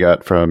update that we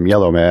got from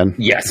Yellow Man.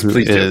 Yes,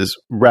 please do. Who is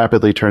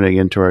rapidly turning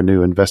into our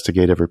new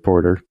investigative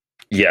reporter.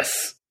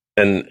 Yes,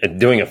 and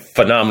doing a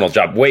phenomenal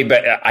job. Way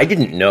back, I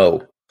didn't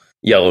know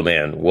Yellow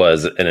Man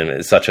was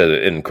such an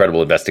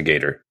incredible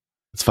investigator.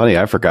 It's funny.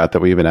 I forgot that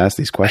we even asked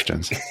these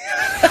questions. Do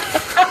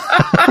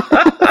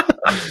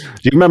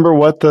you remember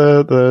what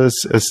the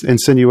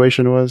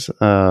insinuation was?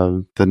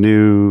 The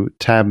new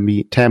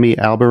Tammy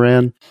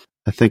Albaran,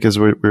 I think, is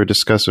what we were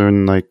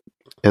discussing. Like,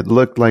 it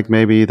looked like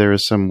maybe there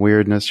was some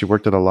weirdness. She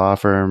worked at a law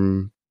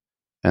firm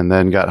and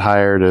then got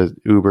hired at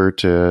Uber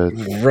to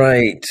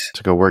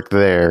go work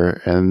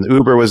there. And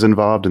Uber was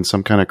involved in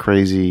some kind of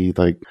crazy,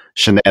 like,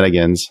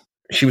 shenanigans.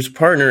 She was a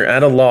partner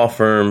at a law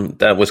firm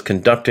that was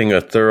conducting a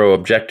thorough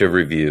objective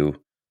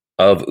review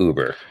of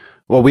Uber.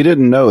 Well, we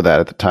didn't know that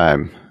at the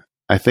time.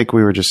 I think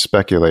we were just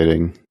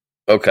speculating.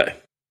 Okay.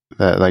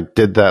 That, like,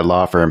 did that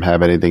law firm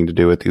have anything to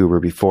do with Uber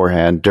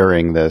beforehand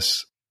during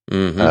this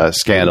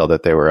scandal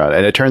that they were on?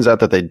 And it turns out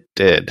that they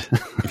did.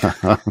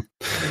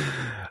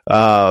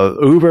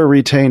 Uber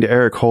retained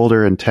Eric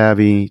Holder and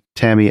Tammy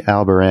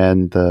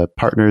Albaran, the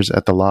partners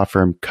at the law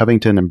firm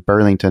Covington and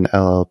Burlington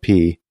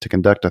LLP, to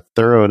conduct a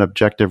thorough and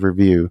objective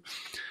review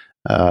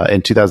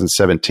in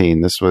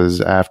 2017. This was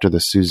after the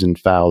Susan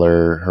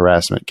Fowler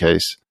harassment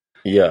case.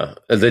 Yeah,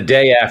 the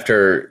day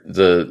after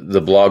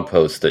the blog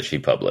post that she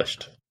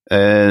published.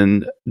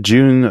 In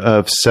June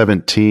of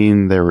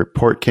 17, their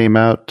report came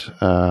out.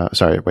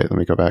 Let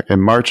me go back.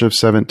 In March of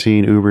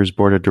 17, Uber's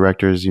board of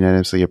directors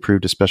unanimously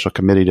approved a special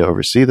committee to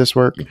oversee this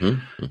work.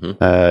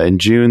 In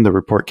June, the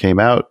report came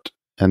out.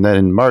 And then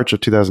in March of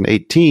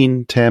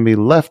 2018, Tammy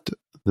left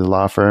the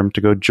law firm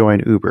to go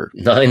join Uber.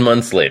 9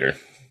 months later.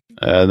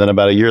 Then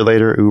about a year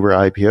later, Uber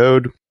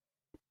IPO'd.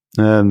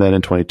 And then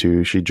in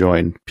 22, she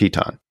joined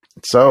Piton.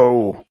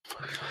 So,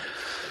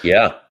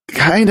 yeah.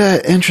 Kind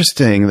of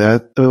interesting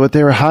that what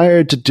they were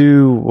hired to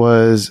do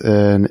was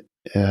an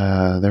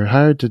they're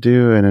hired to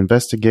do an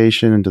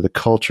investigation into the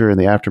culture and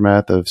the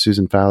aftermath of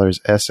Susan Fowler's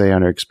essay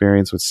on her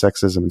experience with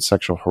sexism and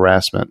sexual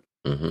harassment.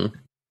 Mm-hmm.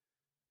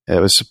 It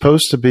was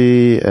supposed to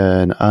be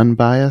an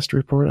unbiased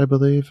report, I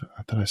believe.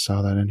 I thought I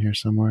saw that in here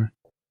somewhere.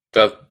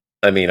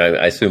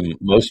 I assume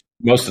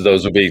most of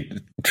those would be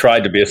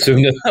tried to be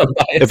assumed as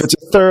unbiased. If it's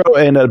a thorough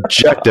and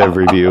objective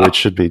review, it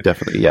should be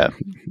definitely, it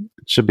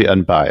should be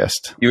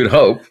unbiased. You would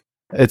hope.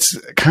 It's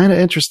kind of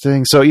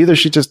interesting. So either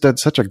she just did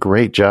such a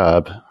great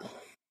job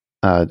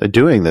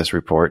doing this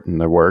report and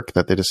the work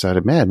that they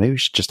decided, man, maybe we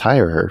should just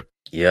hire her.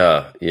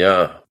 Yeah.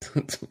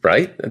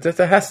 Right? That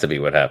has to be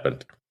what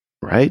happened.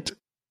 Right?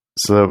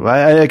 So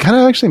it kind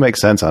of actually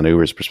makes sense on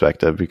Uber's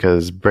perspective,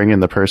 because bringing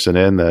the person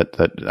in that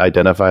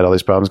identified all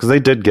these problems, because they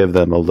did give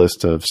them a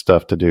list of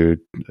stuff to do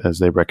as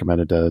they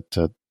recommended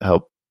to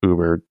help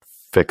Uber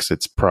fix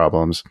its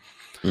problems.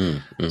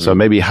 Mm-hmm. So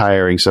maybe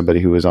hiring somebody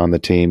who was on the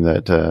team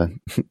that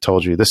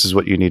told you this is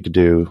what you need to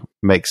do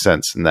makes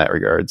sense in that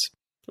regards.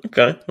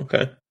 Okay.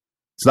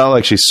 It's not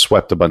like she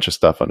swept a bunch of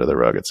stuff under the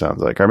rug, it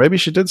sounds like. Or maybe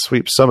she did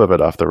sweep some of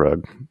it off the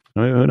rug.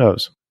 Who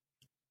knows?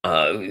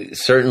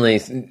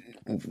 Certainly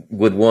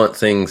would want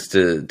things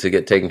to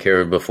get taken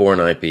care of before an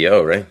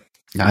IPO, right?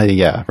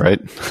 Yeah, right.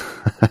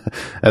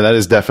 And that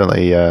is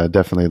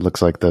definitely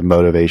looks like the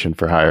motivation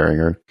for hiring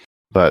her.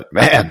 But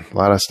man, a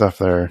lot of stuff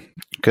there.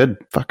 Good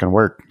fucking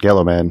work,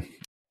 Yellow Man.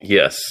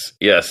 Yes.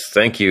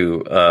 Thank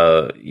you,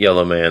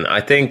 Yellow Man.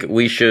 I think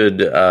we should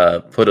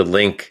put a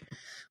link,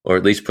 or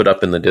at least put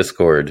up in the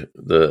Discord,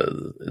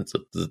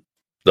 the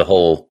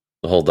whole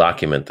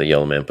document that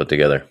Yellow Man put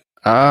together.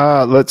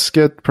 Let's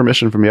get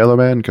permission from Yellow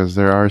Man, because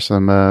there are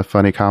some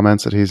funny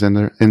comments that he's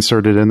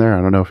inserted in there.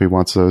 I don't know if he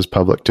wants those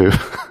public too.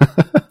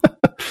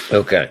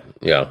 Okay,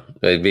 yeah,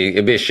 it'd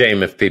be a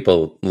shame if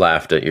people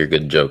laughed at your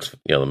good jokes,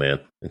 Yellow Man.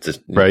 It's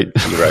just right.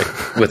 You're right.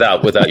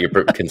 Without your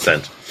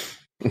consent.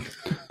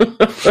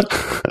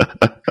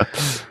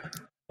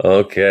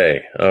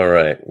 Okay, all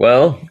right.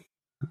 Well,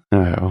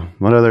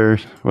 what other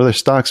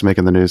stocks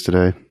making the news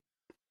today,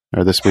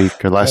 or this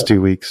week, or last 2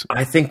 weeks?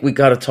 I think we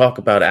got to talk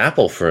about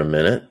Apple for a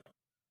minute.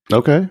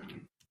 Okay.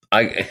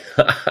 I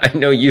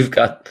know you've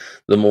got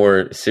the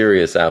more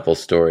serious Apple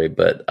story,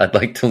 but I'd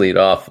like to lead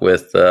off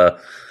with the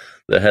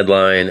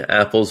headline: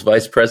 Apple's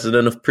vice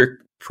president of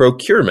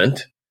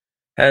procurement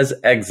has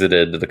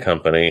exited the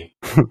company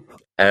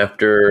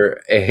after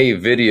a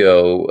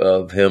video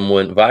of him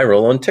went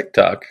viral on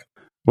TikTok.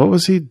 What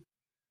was he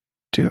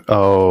doing?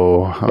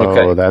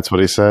 Okay. That's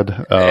what he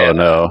said?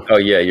 No. Oh,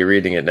 yeah, you're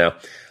reading it now.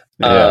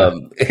 Yeah.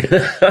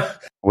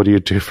 What do you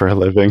do for a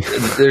living?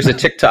 There's a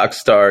TikTok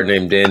star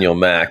named Daniel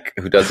Mack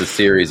who does a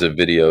series of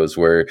videos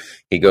where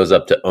he goes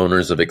up to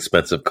owners of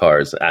expensive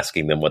cars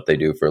asking them what they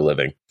do for a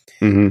living.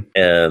 Mm-hmm.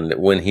 And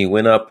when he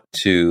went up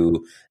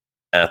to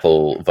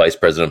Apple Vice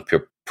President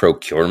of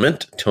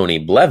Procurement, Tony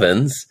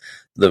Blevins,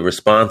 the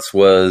response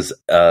was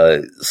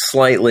a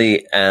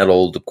slightly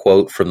addled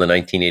quote from the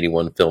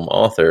 1981 film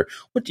author.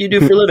 "What do you do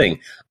for a living?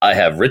 I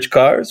have rich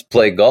cars,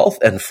 play golf,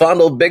 and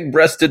fondle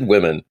big-breasted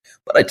women.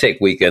 But I take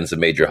weekends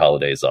and major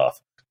holidays off.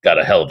 Got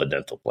a hell of a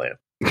dental plan."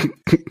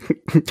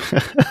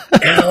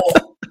 Now,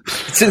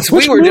 since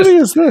which we were movie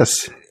is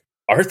this?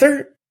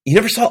 Arthur? You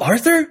never saw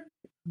Arthur?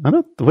 I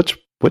don't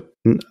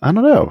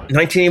know.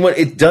 1981.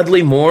 It's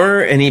Dudley Moore,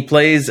 and he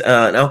plays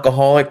an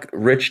alcoholic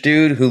rich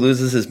dude who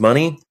loses his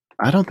money.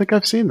 I don't think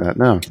I've seen that,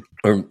 no.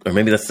 Or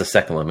maybe that's the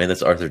second one. Maybe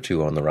that's Arthur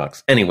 2 on the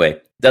Rocks. Anyway,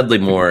 Dudley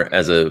Moore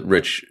as a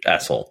rich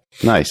asshole.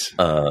 Nice.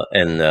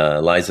 And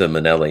Liza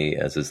Minnelli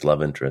as his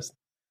love interest.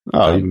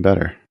 Oh, even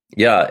better.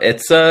 Yeah,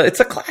 it's a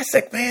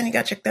classic, man. You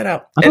got to check that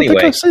out. I don't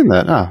think I've seen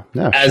that. Oh,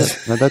 yeah.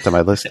 That's on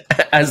my list.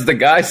 As the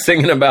guy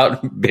singing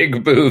about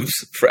big boobs,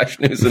 fresh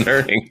news and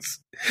earnings.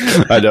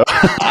 I know.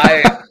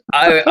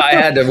 I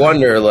had to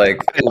wonder,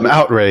 like, I'm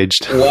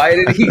outraged. Why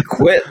did he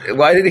quit?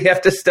 Why did he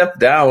have to step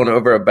down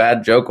over a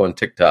bad joke on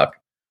TikTok?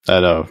 I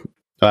know.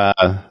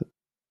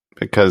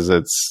 Because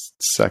it's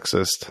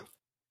sexist.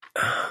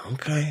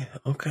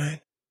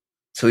 Okay.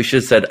 So he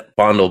should have said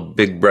fondle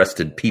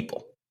big-breasted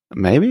people.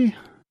 Maybe.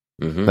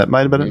 Mm-hmm. That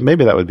might have been.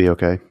 Maybe that would be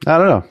okay. I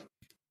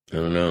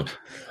don't know.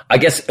 I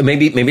guess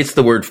maybe it's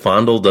the word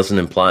fondle doesn't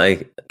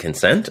imply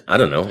consent. I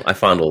don't know. I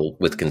fondle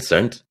with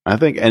consent. I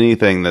think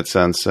anything that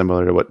sounds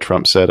similar to what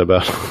Trump said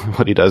about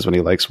what he does when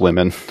he likes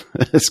women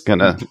is going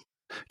to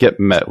get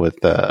met with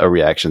a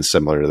reaction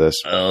similar to this.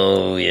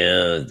 Oh,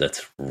 yeah,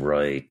 that's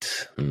right.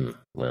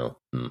 Well.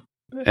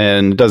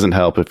 And it doesn't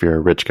help if you're a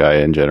rich guy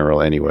in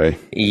general anyway.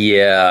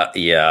 Yeah.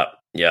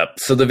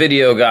 So the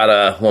video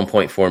got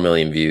 1.4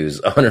 million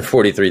views,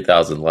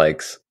 143,000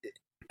 likes.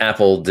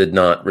 Apple did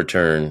not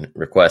return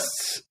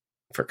requests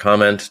for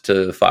comment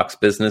to Fox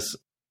Business,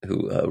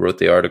 who wrote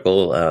the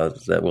article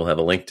that we'll have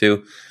a link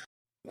to.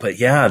 But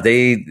yeah,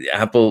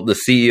 Apple,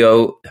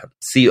 the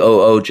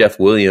COO Jeff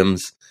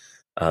Williams,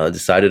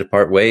 decided to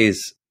part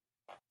ways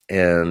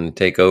and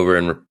take over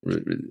and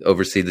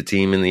oversee the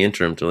team in the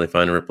interim until they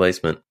find a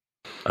replacement.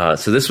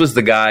 So this was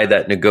the guy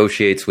that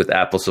negotiates with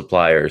Apple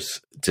suppliers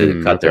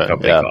to cut their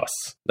company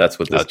costs. That's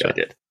what this guy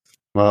did.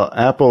 Well,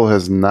 Apple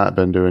has not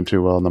been doing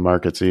too well in the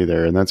markets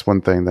either, and that's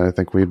one thing that I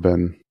think we've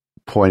been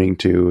pointing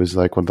to is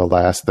like one of the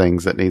last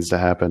things that needs to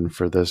happen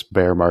for this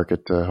bear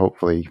market to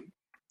hopefully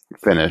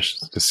finish,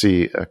 to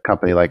see a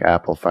company like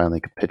Apple finally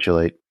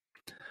capitulate.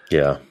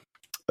 Yeah.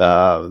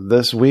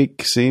 This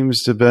week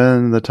seems to have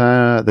been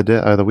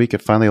the week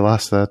it finally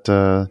lost that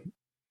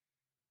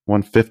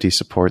 150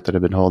 support that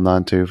had been holding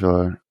on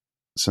to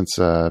since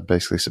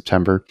basically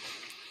September.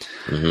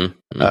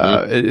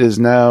 It is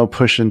now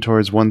pushing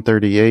towards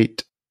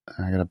 138.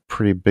 I got a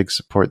pretty big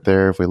support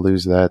there. If we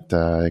lose that,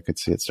 I could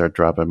see it start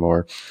dropping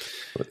more.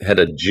 Had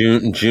a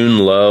June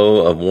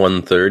low of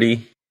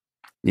 130.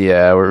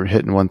 Yeah, we're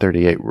hitting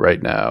 138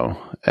 right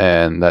now,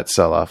 and that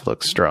sell-off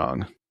looks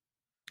strong.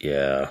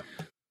 Yeah.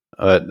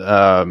 But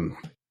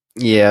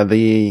yeah,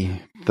 the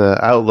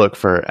outlook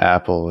for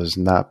Apple has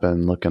not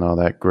been looking all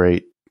that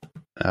great.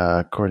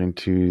 According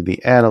to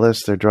the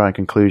analysts, they're drawing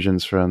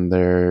conclusions from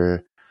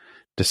their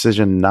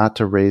decision not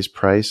to raise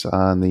price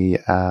on the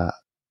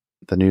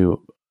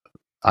new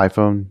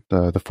iPhone,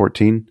 the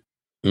 14.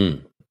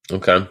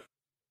 Okay.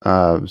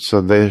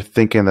 So they're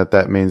thinking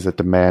that means that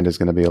demand is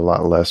going to be a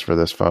lot less for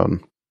this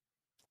phone.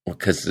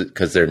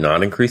 Because they're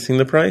not increasing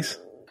the price?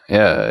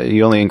 Yeah,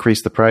 you only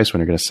increase the price when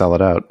you're going to sell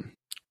it out.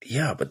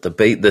 Yeah, but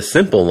the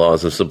simple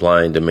laws of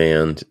supply and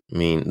demand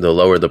mean the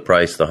lower the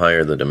price, the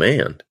higher the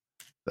demand.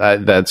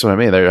 That's what I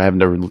mean. They're having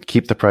to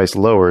keep the price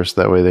lower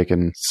so that way they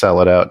can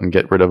sell it out and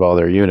get rid of all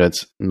their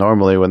units.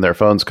 Normally, when their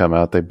phones come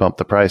out, they bump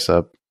the price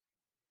up.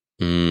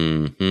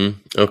 Okay.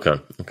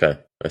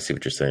 I see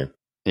what you're saying.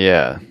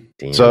 Yeah.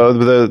 Damn. So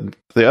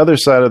the other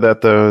side of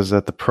that, though, is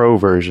that the Pro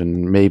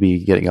version may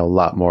be getting a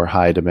lot more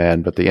high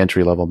demand, but the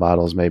entry-level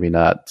models maybe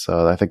not.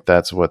 So I think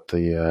that's what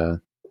the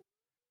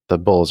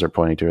bulls are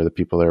pointing to, or the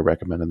people that are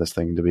recommending this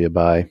thing to be a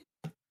buy,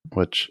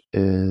 which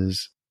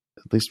is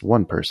at least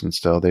one person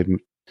still.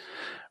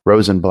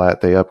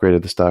 Rosenblatt, they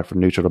upgraded the stock from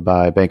neutral to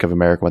buy. Bank of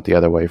America went the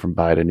other way from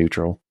buy to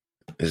neutral.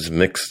 Is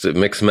mixed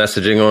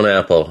messaging on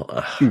Apple.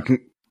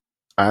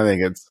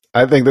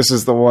 I think this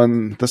is the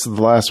one. This is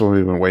the last one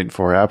we've been waiting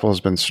for. Apple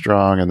has been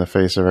strong in the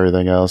face of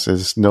everything else.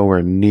 It's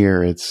nowhere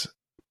near its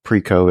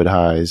pre-COVID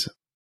highs.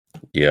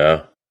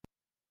 Yeah.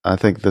 I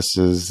think this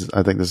is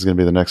going to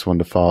be the next one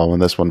to fall. When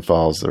this one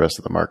falls, the rest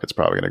of the market's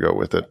probably going to go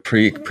with it.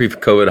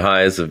 Pre-COVID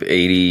highs of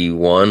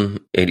 81,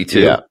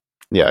 82.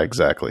 Yeah,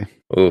 exactly.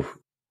 Oh,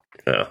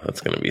 yeah,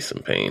 that's going to be some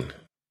pain.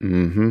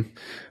 Mm-hmm.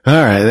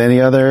 All right. Any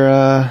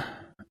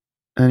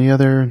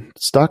other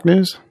stock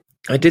news?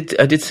 I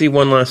did see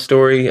one last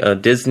story.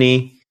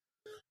 Disney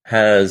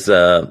has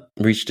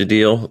reached a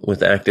deal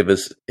with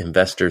activist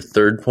investor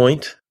Third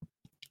Point.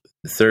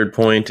 Third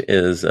Point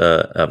is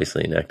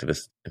obviously an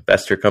activist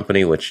investor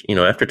company, which,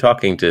 after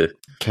talking to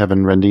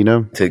Kevin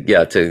Rendino,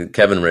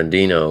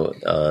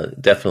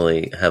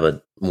 definitely have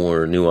a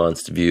more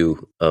nuanced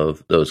view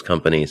of those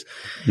companies.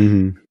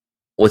 Mm-hmm.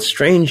 What's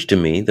strange to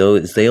me, though,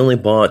 is they only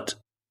bought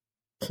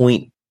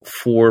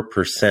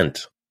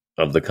 0.4%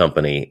 of the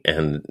company,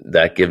 and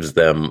that gives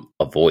them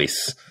a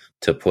voice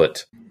to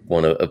put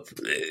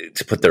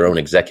their own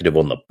executive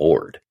on the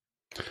board.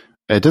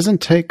 It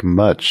doesn't take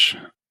much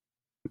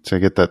to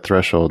get that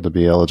threshold to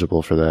be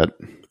eligible for that.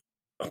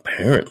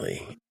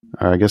 Apparently.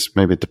 I guess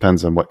maybe it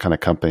depends on what kind of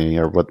company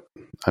or what.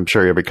 I'm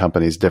sure every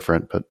company is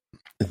different, but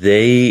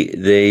they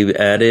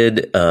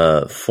added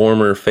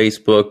former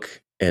Facebook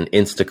and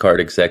Instacart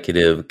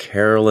executive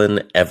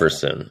Carolyn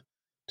Everson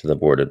to the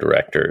board of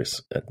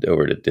directors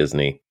over at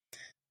Disney.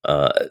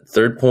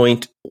 Third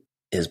Point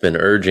has been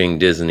urging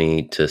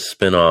Disney to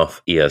spin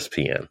off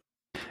ESPN.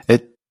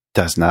 It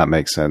does not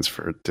make sense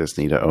for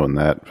Disney to own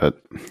that,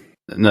 but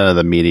none of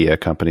the media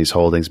companies'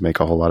 holdings make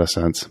a whole lot of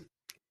sense.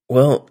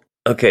 Well,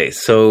 okay,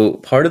 so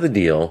part of the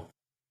deal,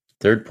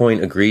 Third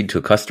Point agreed to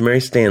a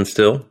customary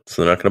standstill,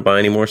 so they're not going to buy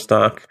any more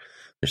stock.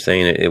 They're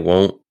saying it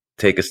won't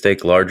take a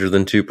stake larger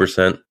than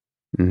 2%.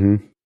 Mm-hmm.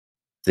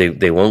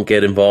 They won't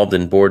get involved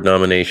in board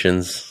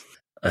nominations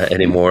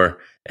anymore,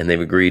 and they've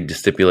agreed to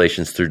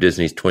stipulations through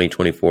Disney's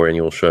 2024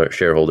 annual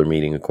shareholder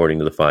meeting, according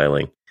to the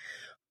filing.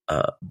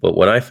 But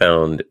what I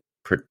found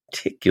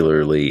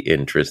particularly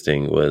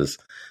interesting was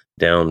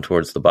down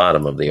towards the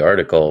bottom of the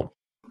article,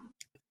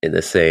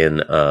 they're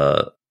saying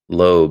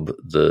Loeb,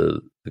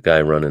 the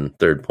guy running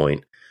Third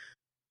Point,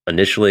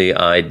 initially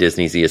eyed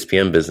Disney's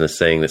ESPN business,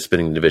 saying that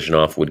spinning the division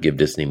off would give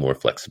Disney more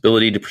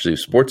flexibility to pursue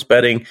sports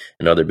betting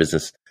and other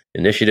business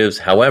initiatives.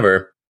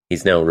 However,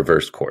 he's now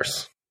reversed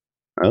course.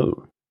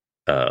 Oh.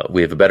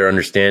 We have a better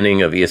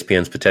understanding of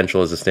ESPN's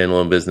potential as a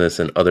standalone business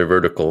and other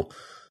vertical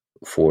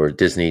for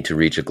Disney to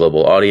reach a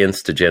global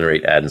audience to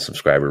generate ad and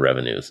subscriber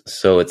revenues.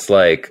 So it's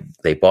like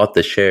they bought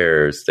the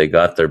shares, they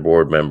got their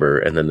board member,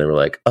 and then they were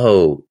like,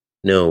 oh,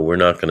 no, we're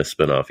not going to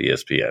spin off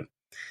ESPN.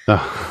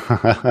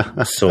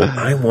 So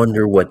I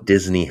wonder what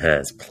Disney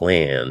has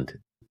planned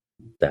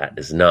that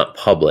is not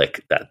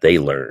public that they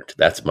learned.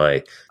 That's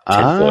my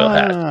tinfoil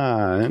hat.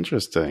 Ah,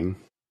 interesting.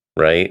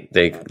 Right?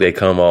 They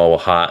come all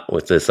hot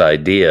with this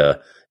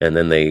idea, and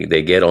then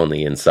they get on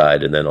the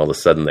inside, and then all of a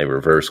sudden they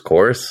reverse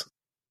course.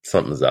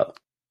 Something's up.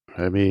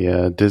 Maybe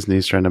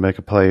Disney's trying to make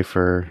a play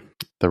for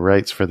the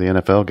rights for the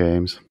NFL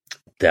games.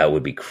 That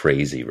would be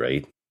crazy,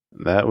 right?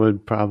 That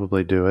would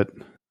probably do it.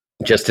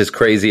 Just as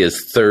crazy as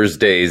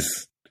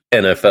Thursday's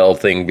NFL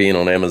thing being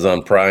on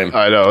Amazon Prime.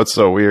 I know, it's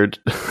so weird.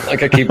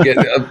 Like I keep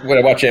getting when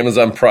I watch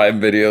Amazon Prime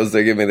videos,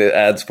 they give me the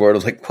ads for it. I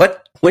was like,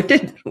 "What? When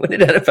did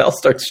NFL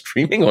start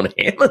streaming on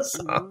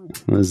Amazon?"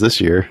 It was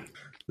this year.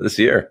 This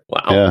year?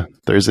 Wow. Yeah,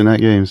 Thursday night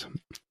games.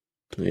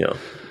 Yeah.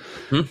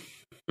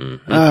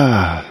 Mm-hmm.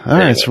 All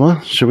right. So, well,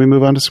 should we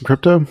move on to some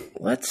crypto?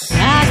 Let's I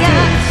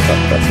got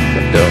talk about some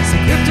crypto.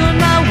 some crypto in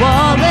my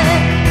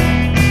wallet,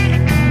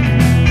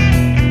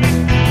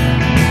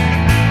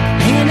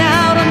 hanging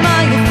out on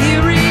my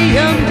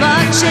Ethereum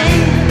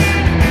blockchain.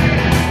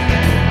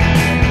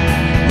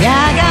 Yeah,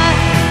 I got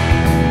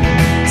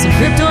some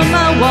crypto in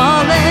my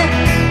wallet,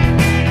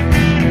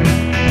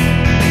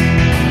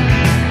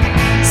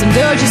 some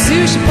Doja,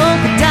 Sushi,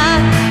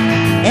 Polkadot,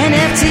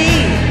 NFT.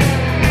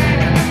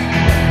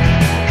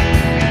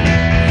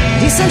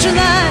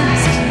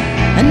 Decentralized,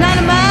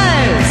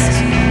 anonymized,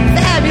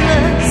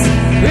 fabulous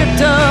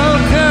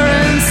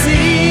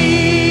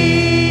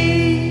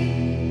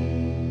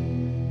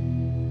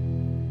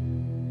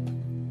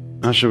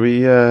cryptocurrency.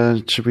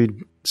 Should we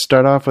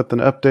start off with an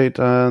update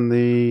on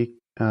the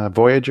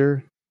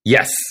Voyager?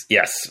 Yes.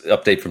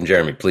 Update from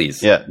Jeremy,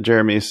 please. Yeah,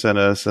 Jeremy sent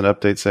us an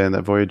update saying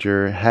that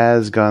Voyager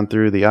has gone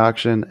through the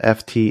auction.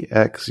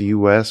 FTX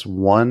US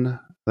won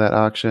that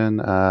auction.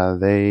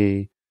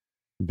 They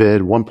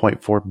bid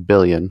 $1.4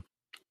 billion.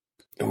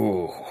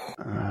 Ooh.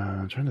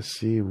 I'm trying to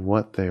see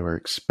what they were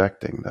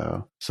expecting,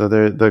 though. So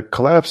the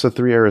collapse of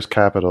Three Arrows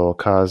Capital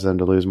caused them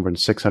to lose more than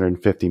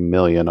 $650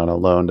 million on a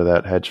loan to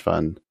that hedge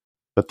fund.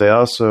 But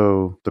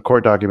the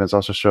court documents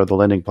also showed the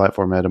lending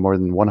platform had more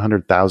than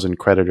 100,000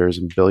 creditors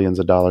and billions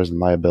of dollars in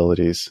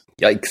liabilities.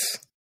 Yikes.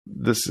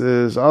 This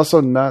is also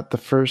not the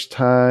first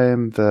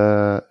time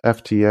the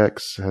FTX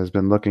has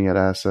been looking at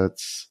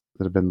assets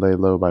that have been laid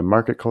low by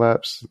market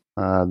collapse.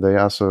 They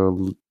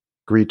also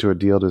agreed to a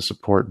deal to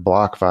support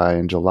BlockFi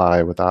in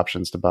July with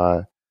options to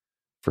buy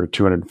for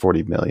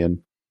 $240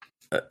 million.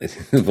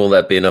 Will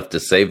that be enough to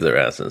save their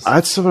asses?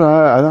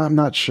 I'm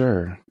not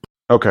sure.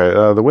 Okay,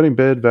 the winning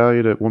bid,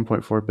 valued at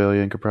 $1.4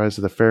 billion, comprised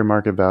of the fair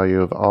market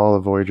value of all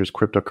of Voyager's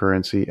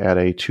cryptocurrency at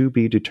a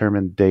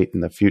to-be-determined date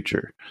in the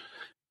future.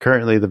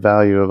 Currently, the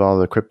value of all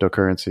the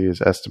cryptocurrency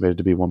is estimated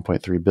to be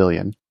 $1.3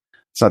 billion.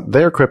 It's not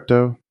their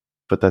crypto,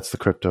 but that's the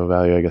crypto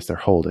value I guess they're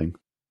holding.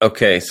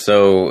 Okay,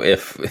 so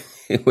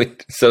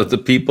so the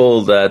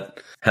people that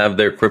have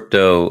their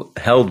crypto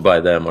held by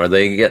them, are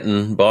they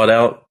getting bought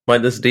out by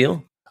this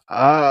deal?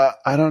 I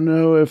don't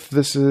know if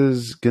this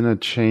is gonna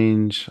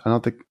change. I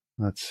don't think.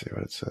 Let's see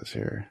what it says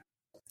here.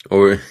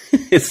 Or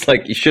it's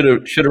like you should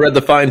have read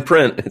the fine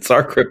print. It's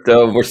our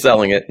crypto and we're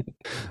selling it.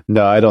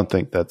 No, I don't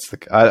think that's the.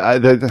 I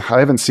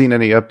haven't seen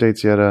any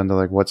updates yet on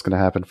like what's going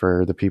to happen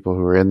for the people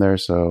who are in there.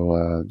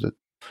 So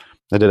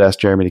I did ask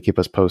Jeremy to keep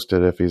us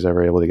posted if he's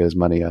ever able to get his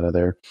money out of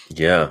there.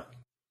 Yeah,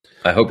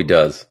 I hope he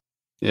does.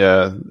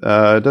 Yeah,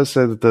 it does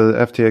say that the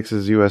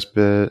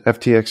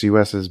FTX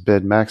US's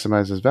bid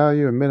maximizes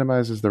value and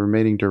minimizes the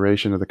remaining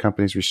duration of the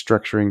company's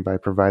restructuring by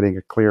providing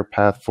a clear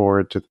path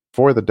forward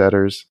for the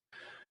debtors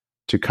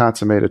to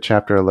consummate a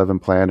Chapter 11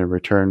 plan and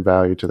return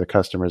value to the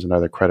customers and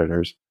other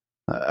creditors.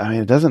 I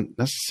mean, it doesn't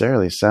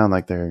necessarily sound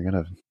like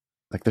they're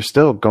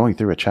still going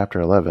through a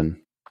Chapter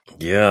 11.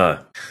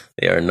 Yeah,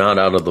 they are not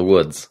out of the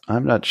woods.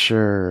 I'm not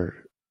sure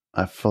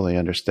I fully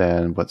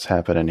understand what's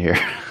happening here.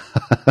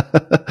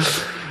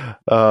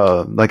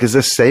 Is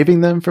this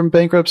saving them from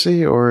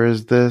bankruptcy, or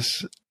is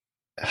this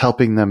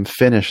helping them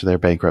finish their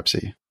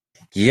bankruptcy?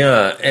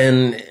 Yeah,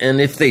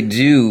 and if they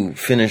do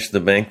finish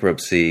the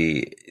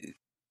bankruptcy,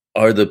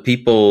 are the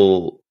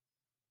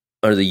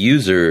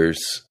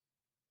users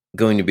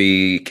going to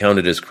be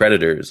counted as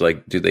creditors?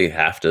 Like, do they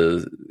have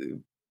to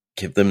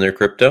give them their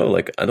crypto?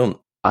 Like,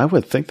 I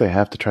would think they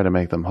have to try to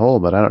make them whole,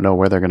 but I don't know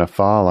where they're going to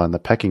fall on the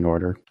pecking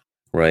order.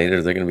 Right?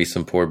 Or they're going to be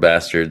some poor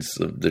bastards.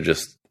 They're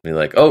just be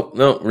like, oh,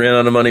 no, ran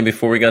out of money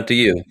before we got to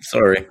you.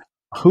 Sorry.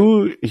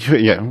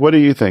 What do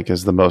you think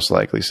is the most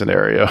likely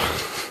scenario?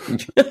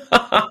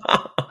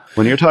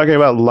 When you're talking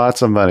about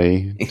lots of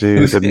money,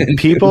 do the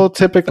people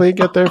typically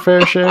get their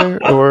fair share,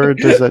 or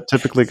does that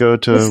typically go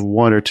to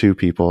one or two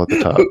people at the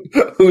top?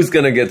 Who's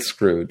going to get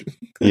screwed?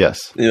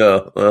 Yes. Yeah.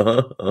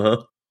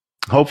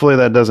 Hopefully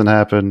that doesn't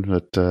happen,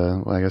 but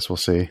I guess we'll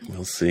see.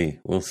 We'll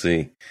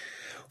see.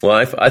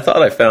 Well, I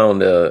thought I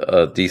found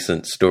a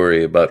decent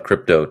story about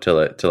crypto till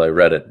I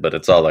read it, but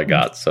it's all I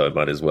got, so I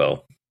might as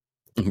well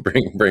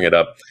bring it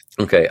up.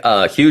 Okay,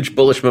 huge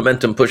bullish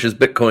momentum pushes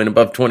Bitcoin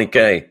above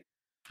 20K.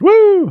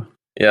 Woo!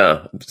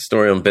 Yeah,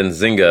 story on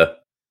Benzinga.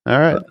 All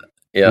right,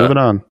 yeah, moving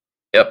on.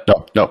 Yep.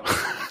 No.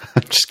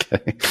 I'm just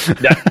kidding.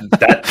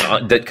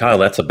 that Kyle,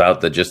 that's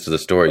about the gist of the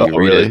story. You read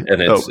really? it,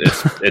 and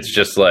it's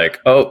just like,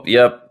 oh,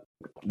 yep,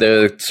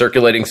 the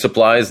circulating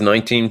supply is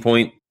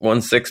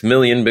 19.16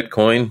 million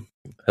Bitcoin.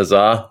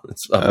 Huzzah!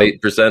 It's up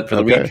 8% for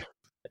the week,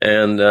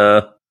 and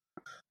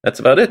that's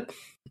about it.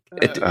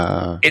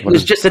 It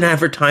was just an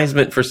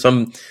advertisement for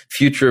some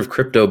Future of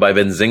Crypto by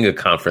Benzinga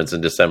conference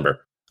in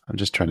December. I'm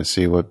just trying to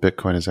see what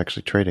Bitcoin is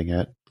actually trading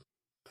at.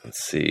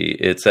 Let's see.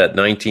 It's at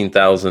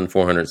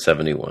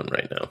 19,471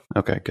 right now.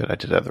 Okay, good. I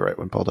did have the right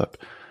one pulled up.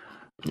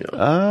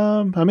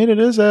 Yeah. I mean, it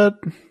is at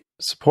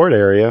support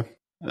area,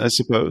 I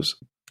suppose.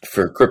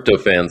 For crypto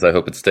fans, I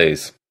hope it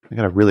stays. I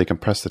got to really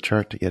compress the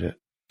chart to get it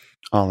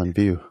all in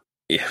view.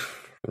 Yeah,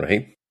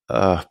 right?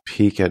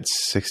 Peak at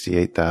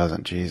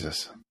 68,000.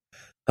 Jesus.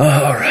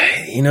 All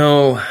right.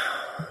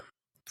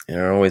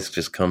 There always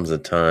just comes a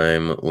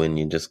time when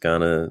you just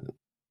gotta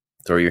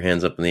throw your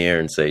hands up in the air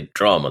and say,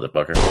 draw,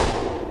 motherfucker.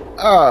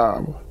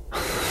 Oh,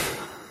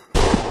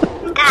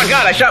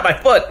 God, I shot my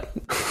foot.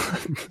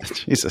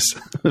 Jesus.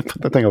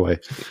 Put that thing away.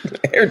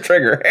 Hair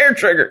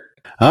trigger.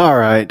 All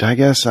right. I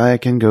guess I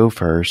can go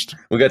first.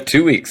 We got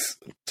 2 weeks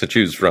to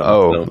choose from.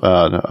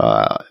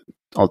 No,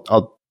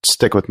 I'll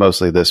stick with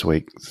mostly this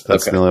week.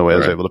 That's the only way I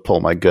was able to pull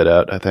my good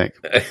out, I think.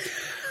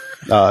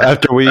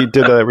 After we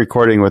did a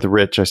recording with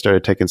Rich, I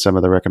started taking some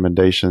of the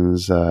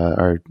recommendations,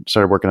 or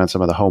started working on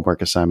some of the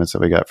homework assignments that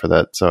we got for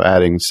that. So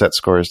adding set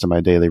scores to my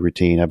daily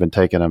routine. I've been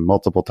taking them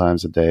multiple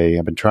times a day.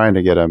 I've been trying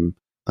to get them,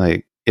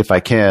 like, if I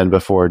can,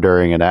 before,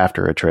 during, and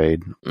after a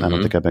trade. I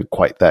don't think I've been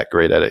quite that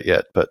great at it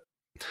yet, but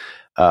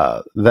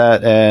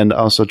that, and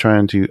also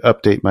trying to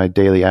update my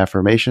daily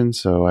affirmation.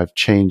 So I've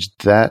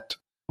changed that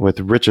with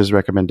Rich's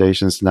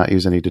recommendations to not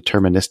use any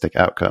deterministic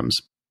outcomes.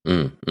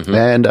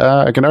 And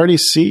I can already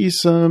see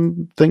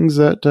some things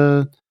that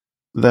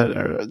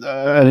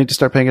I need to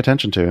start paying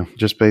attention to,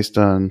 just based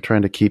on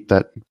trying to keep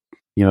that,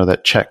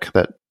 that check,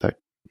 that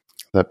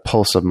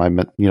pulse of my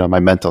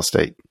mental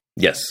state.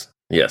 Yes.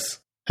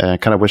 And I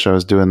kind of wish I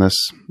was doing this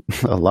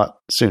a lot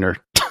sooner.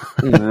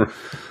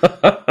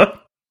 What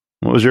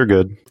was your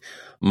good?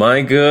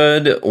 My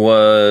good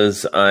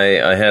was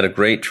I had a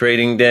great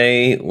trading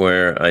day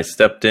where I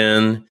stepped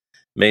in,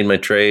 made my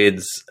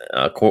trades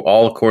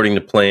all according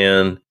to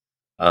plan.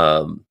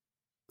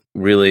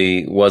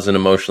 Really wasn't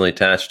emotionally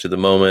attached to the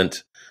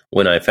moment.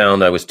 When I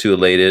found I was too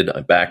elated,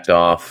 I backed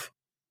off.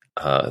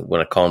 When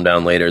I calmed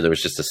down later, there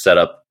was just a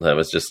setup that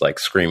was just like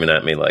screaming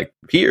at me, like,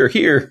 here,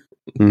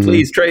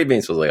 please trade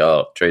me. So I was like,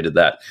 oh, traded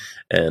that,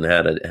 and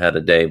had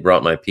a day.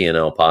 Brought my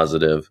P&L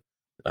positive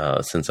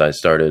since I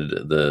started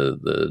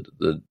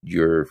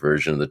your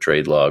version of the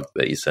trade log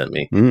that you sent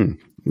me.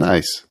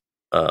 Nice.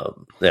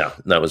 Yeah,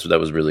 that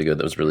was really good.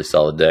 That was a really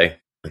solid day.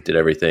 I did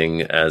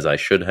everything as I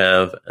should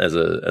have as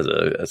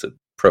a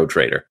pro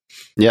trader.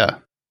 Yeah.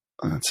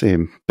 Let's see.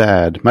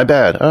 My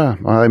bad.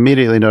 I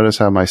immediately notice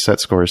how my set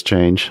scores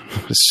change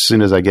as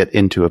soon as I get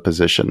into a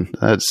position.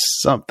 That's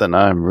something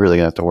I'm really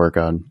going to have to work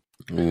on.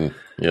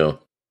 Yeah.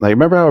 Like,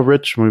 remember how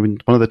Rich, one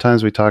of the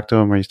times we talked to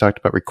him, where he talked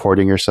about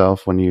recording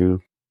yourself when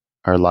you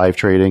are live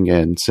trading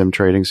and sim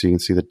trading, so you can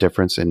see the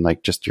difference in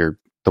like just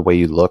the way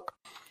you look.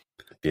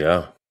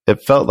 Yeah.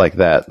 It felt like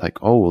that. Like,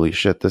 holy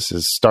shit, this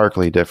is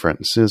starkly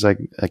different. As soon as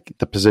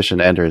the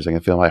position enters, I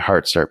can feel my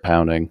heart start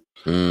pounding.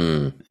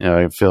 I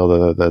can feel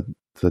the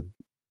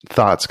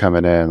thoughts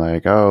coming in.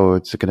 Like, oh,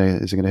 is it gonna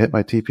hit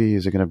my TP?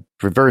 Is it gonna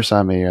reverse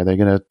on me? Are they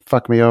gonna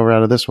fuck me over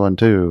out of this one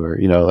too? Or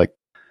like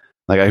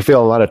I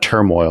feel a lot of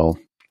turmoil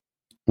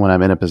when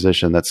I'm in a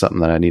position. That's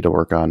something that I need to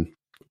work on.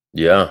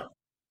 Yeah,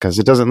 because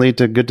it doesn't lead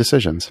to good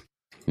decisions.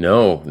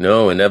 No,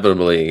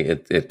 inevitably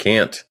it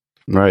can't.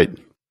 Right.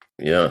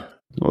 Yeah.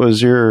 What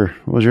was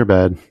your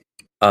bad?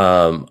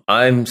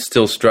 I'm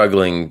still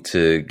struggling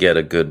to get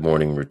a good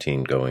morning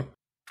routine going.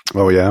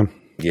 Oh yeah.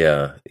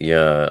 Yeah.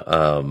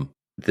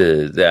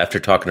 The after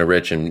talking to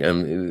Rich,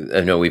 and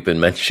I know we've been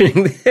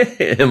mentioning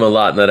him a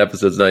lot, and that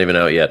episode's not even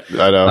out yet.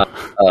 I know.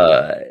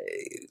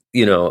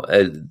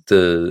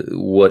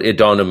 What it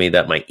dawned on me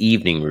that my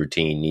evening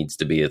routine needs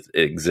to be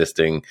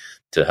existing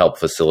to help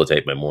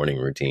facilitate my morning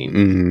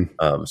routine.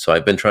 So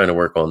I've been trying to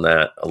work on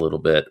that a little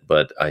bit,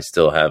 but I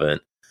still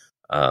haven't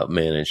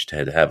managed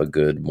to have a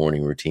good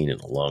morning routine in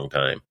a long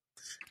time.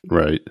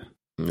 Right.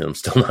 And I'm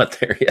still not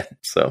there yet.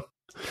 So.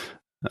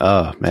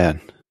 Oh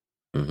man.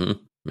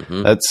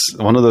 That's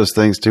one of those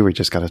things too, where you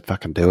just got to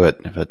fucking do it.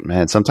 But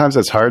man, sometimes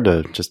it's hard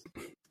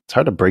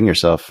to bring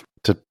yourself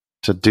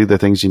to do the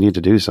things you need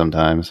to do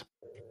sometimes.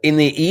 In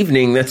the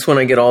evening, that's when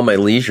I get all my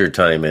leisure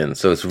time in.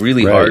 So it's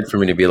really hard for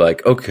me to be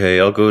like, okay,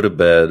 I'll go to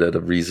bed at a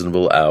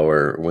reasonable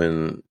hour,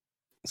 when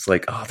it's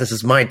like, oh, this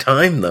is my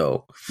time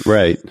though.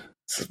 Right.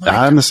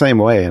 I'm the same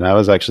way. And I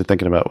was actually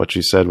thinking about what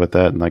you said with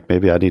that. And like,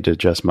 maybe I need to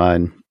adjust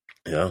mine.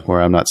 Yeah. Where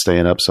I'm not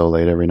staying up so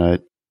late every night.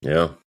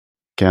 Yeah.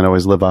 Can't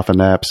always live off of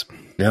naps.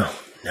 No,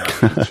 you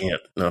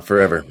can't. Not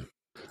forever.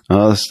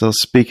 Still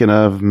speaking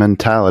of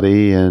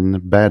mentality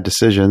and bad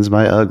decisions,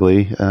 my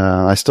ugly.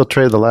 I still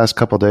traded the last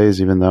couple of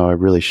days, even though I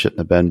really shouldn't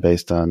have been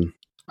based on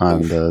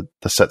the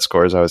set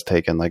scores I was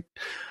taking. Like,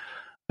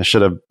 I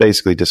should have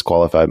basically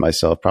disqualified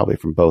myself probably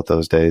from both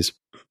those days.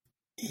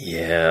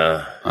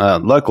 Yeah.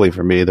 Luckily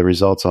for me, the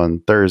results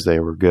on Thursday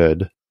were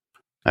good.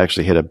 I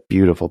actually hit a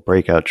beautiful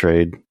breakout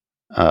trade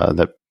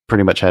that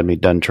pretty much had me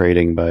done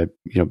trading by,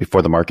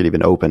 before the market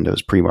even opened. It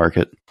was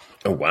pre-market.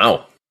 Oh,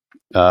 wow.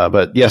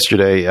 But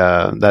yesterday,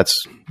 that's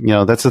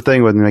the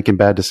thing with making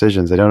bad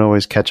decisions. They don't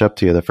always catch up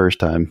to you the first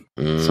time.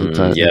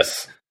 Sometimes,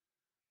 yes.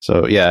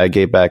 So yeah, I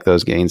gave back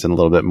those gains and a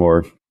little bit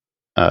more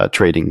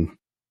trading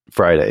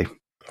Friday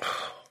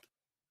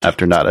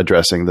after not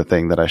addressing the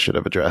thing that I should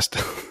have addressed.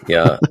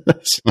 Yeah.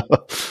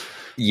 So,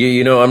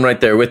 I'm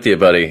right there with you,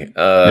 buddy.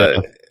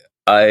 Yeah.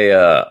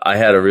 I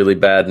had a really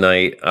bad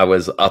night. I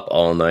was up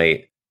all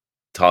night,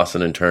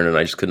 tossing and turning.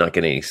 I just could not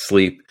get any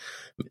sleep.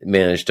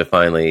 Managed to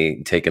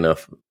finally take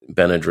enough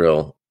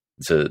Benadryl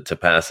to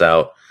pass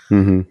out.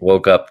 mhm.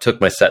 Woke up, took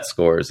my set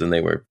scores, and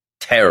they were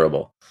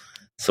terrible.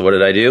 So what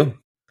did I do?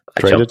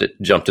 Traded?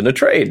 I jumped in a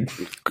trade.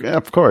 Yeah,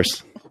 of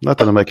course.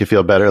 Nothing to make you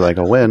feel better like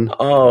a win.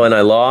 Oh, and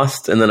I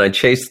lost, and then I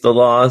chased the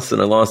loss,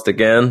 and I lost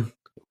again.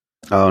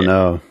 Oh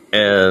no.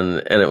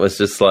 And it was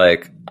just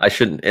like I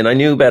shouldn't, and I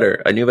knew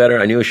better. I knew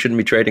I shouldn't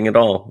be trading at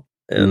all.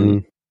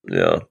 And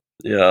yeah.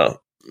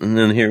 And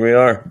then here we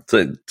are.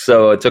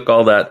 So I took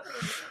all that,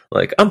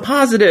 like, I'm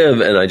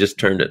positive, and I just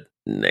turned it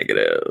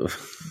negative.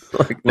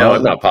 Like, no,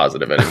 I'm not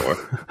positive anymore.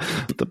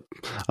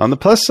 On the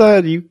plus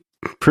side, you've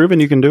proven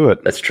you can do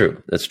it. That's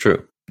true.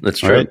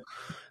 Right.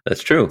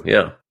 That's true.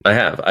 Yeah, I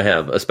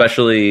have,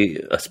 especially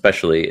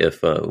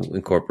if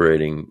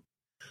incorporating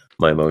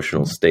my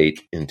emotional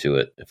state into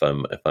it. If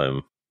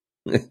I'm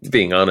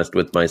being honest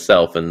with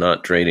myself and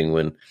not trading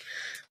when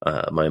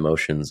my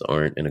emotions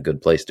aren't in a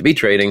good place to be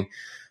trading,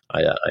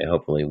 I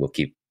hopefully will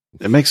keep.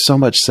 It makes so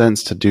much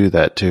sense to do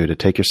that too, to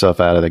take yourself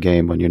out of the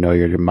game when you know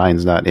your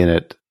mind's not in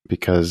it.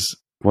 Because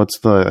one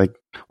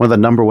of the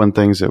number one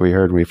things that we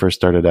heard when we first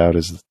started out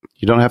is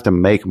you don't have to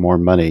make more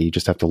money, you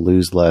just have to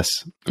lose less.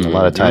 And a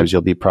lot of times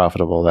you'll be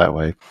profitable that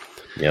way.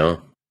 Yeah.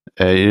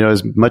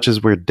 As much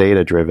as we're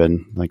data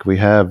driven, like we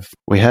have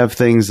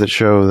things that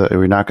show that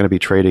we're not going to be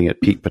trading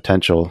at peak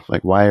potential.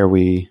 Like, why are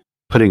we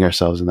putting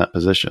ourselves in that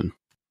position?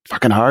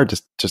 Fucking hard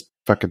to just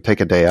fucking take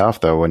a day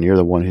off though, when you're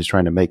the one who's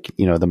trying to make,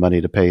 the money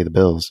to pay the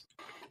bills.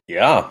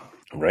 Yeah.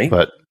 Right.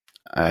 But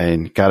I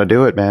got to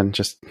do it, man.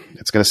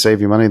 It's going to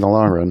save you money in the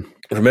long run.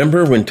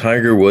 Remember when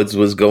Tiger Woods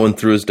was going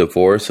through his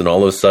divorce and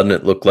all of a sudden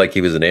it looked like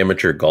he was an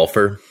amateur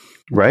golfer?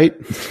 Right?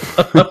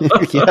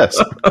 Yes.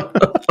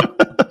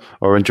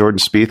 Or when Jordan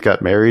Spieth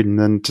got married and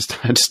then just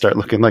had to start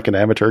looking like an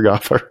amateur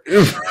golfer.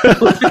 He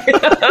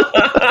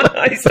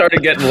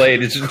started getting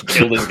laid. It just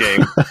killed his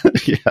game.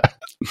 Yeah.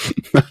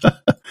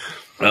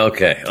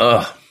 Okay.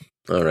 Oh,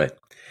 all right.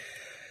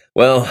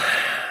 Well,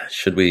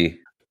 should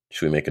we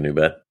make a new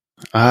bet?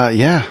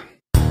 Yeah.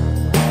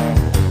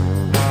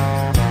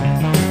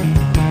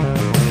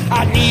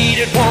 I need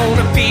it,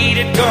 wanna beat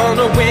it,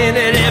 gonna win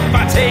it if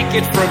I take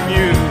it from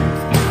you.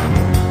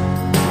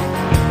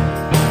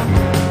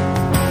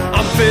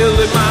 I'm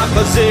filling my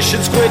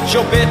positions, quit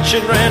your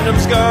bitching,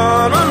 random's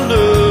gonna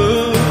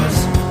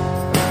lose.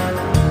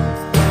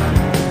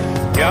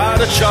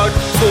 Got a chart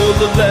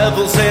full of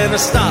levels and a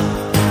stop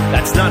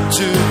that's not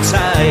too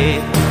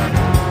tight.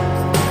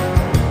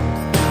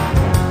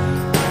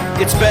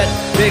 It's bet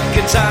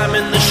picking time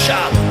in the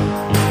shop,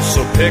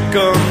 so pick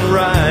 'em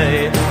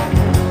right.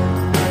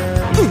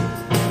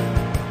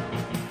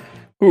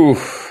 Ooh.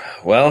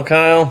 Well,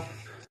 Kyle.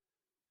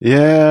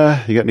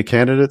 Yeah. You got any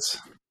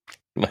candidates?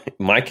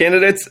 My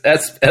candidates,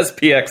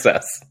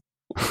 SPXS.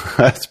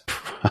 That's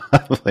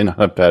probably not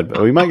a bad,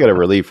 but we might get a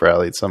relief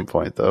rally at some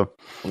point though.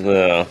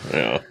 Yeah,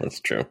 that's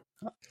true.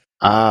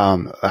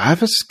 I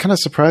was kind of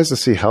surprised to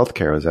see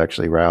healthcare was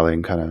actually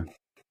rallying kind of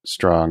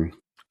strong.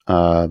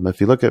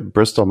 If you look at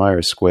Bristol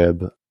Myers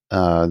Squibb,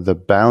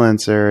 the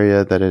balance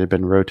area that it had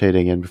been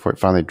rotating in before it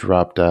finally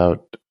dropped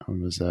out,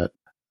 when was that?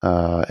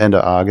 End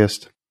of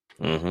August.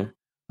 Mm-hmm.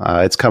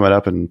 It's coming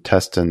up and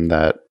testing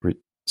that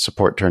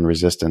support turn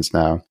resistance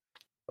now.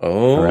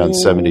 Oh, around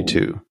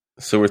 72.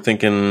 So we're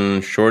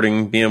thinking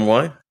shorting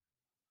BMY.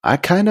 I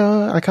kind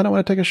of want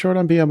to take a short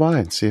on BMI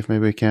and see if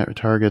maybe we can't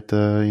target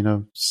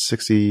the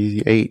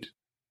 68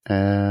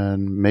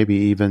 and maybe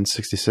even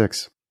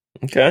 66.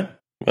 Okay,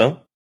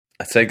 well,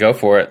 I say go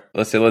for it.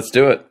 Let's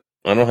do it.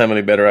 I don't have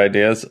any better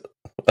ideas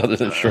other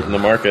than shorten the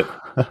market.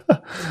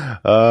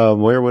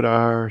 Where would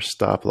our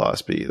stop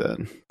loss be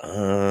then?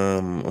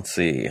 Let's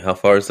see. How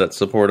far is that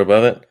support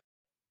above it?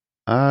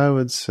 I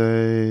would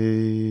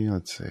say,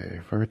 let's see,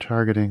 if we're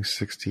targeting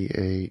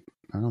 68,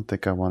 I don't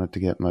think I want it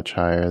to get much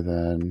higher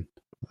than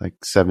like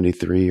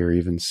 73 or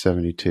even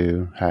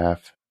 72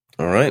 half.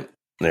 All right,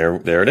 there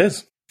it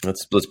is.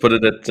 Let's put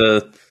it at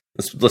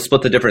let's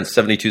split the difference,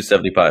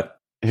 72.75.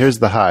 Here's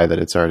the high that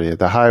it's already.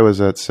 The high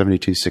was at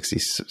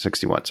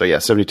 72.61. So yeah,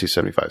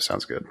 72.75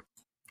 sounds good.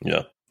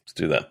 Yeah, let's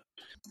do that.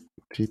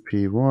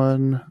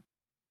 TP1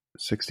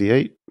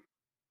 68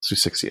 to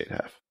 68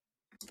 half.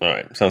 All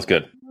right, sounds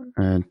good.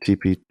 And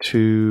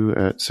TP2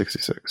 at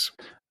 66.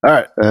 All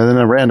right, and then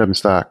a random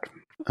stock.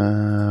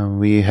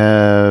 We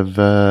have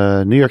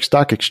New York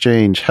Stock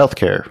Exchange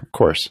Healthcare, of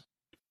course.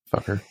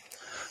 Fucker.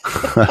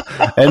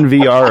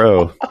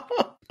 NVRO.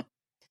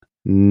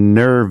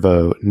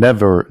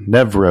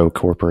 Nevro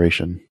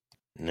Corporation.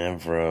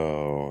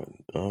 Nevro.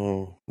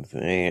 Oh,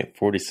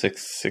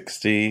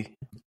 4660.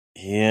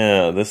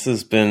 Yeah, this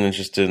has been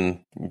just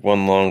in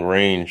one long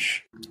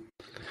range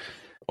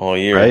all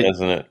year, Right.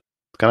 hasn't it?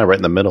 Kind of right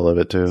in the middle of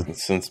it, too.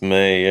 Since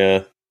May,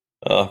 yeah.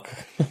 Oh,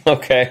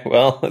 okay.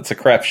 Well, it's a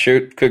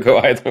crapshoot. Could go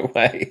either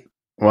way.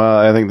 Well,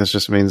 I think this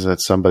just means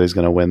that somebody's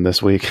going to win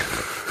this week. If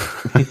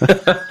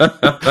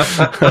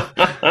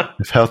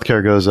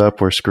healthcare goes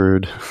up, we're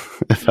screwed.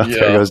 If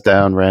healthcare goes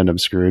down, random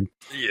screwed.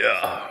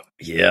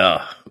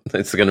 Yeah.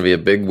 It's going to be a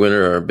big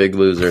winner or a big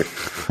loser,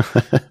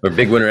 or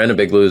big winner and a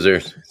big loser.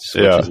 Which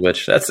is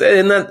which?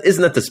 Isn't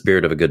that the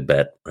spirit of a good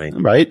bet, right?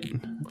 Right?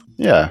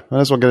 Yeah, might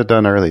as well get it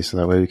done early so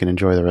that way we can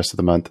enjoy the rest of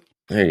the month.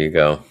 There you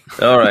go.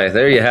 All right,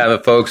 there you have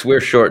it, folks.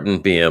 We're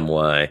shortened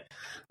BMY.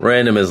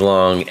 Random is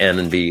long,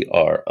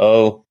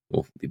 NBRO.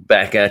 We'll be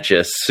back at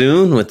you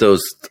soon with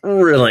those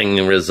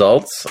thrilling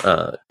results.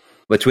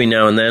 Between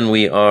now and then,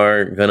 we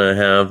are going to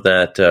have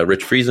that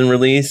Rich Friesen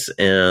release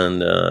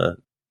and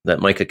that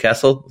Micah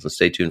Kessel. So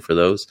stay tuned for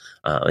those.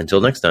 Until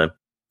next time,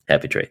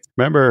 happy trades.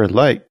 Remember,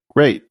 like,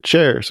 rate,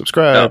 share,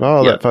 subscribe,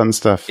 all that fun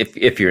stuff.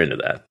 If you're into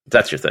that,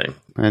 that's your thing.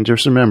 And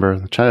just remember,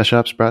 the China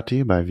Shop's brought to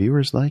you by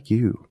viewers like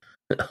you.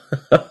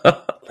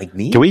 Like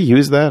me? Can we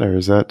use that, or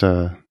is that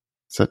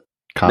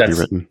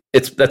copywritten?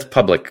 That's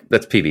public.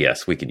 That's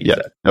PBS. We can use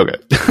that. Okay.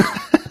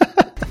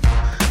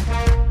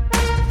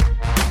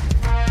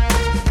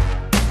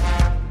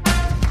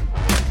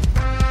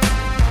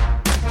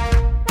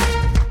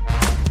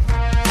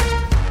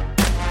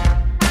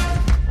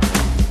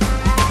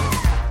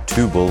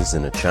 Two Bulls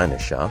in a China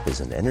Shop is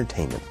an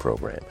entertainment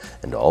program,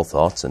 and all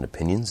thoughts and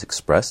opinions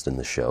expressed in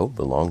the show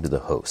belong to the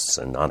hosts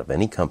and not of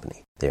any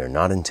company. They are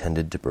not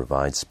intended to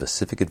provide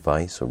specific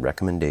advice or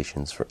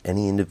recommendations for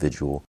any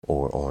individual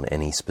or on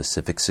any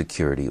specific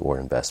security or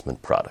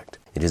investment product.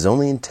 It is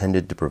only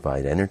intended to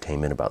provide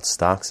entertainment about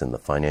stocks in the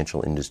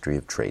financial industry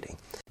of trading.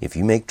 If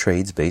you make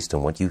trades based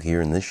on what you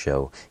hear in this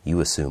show,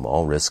 you assume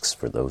all risks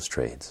for those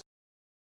trades.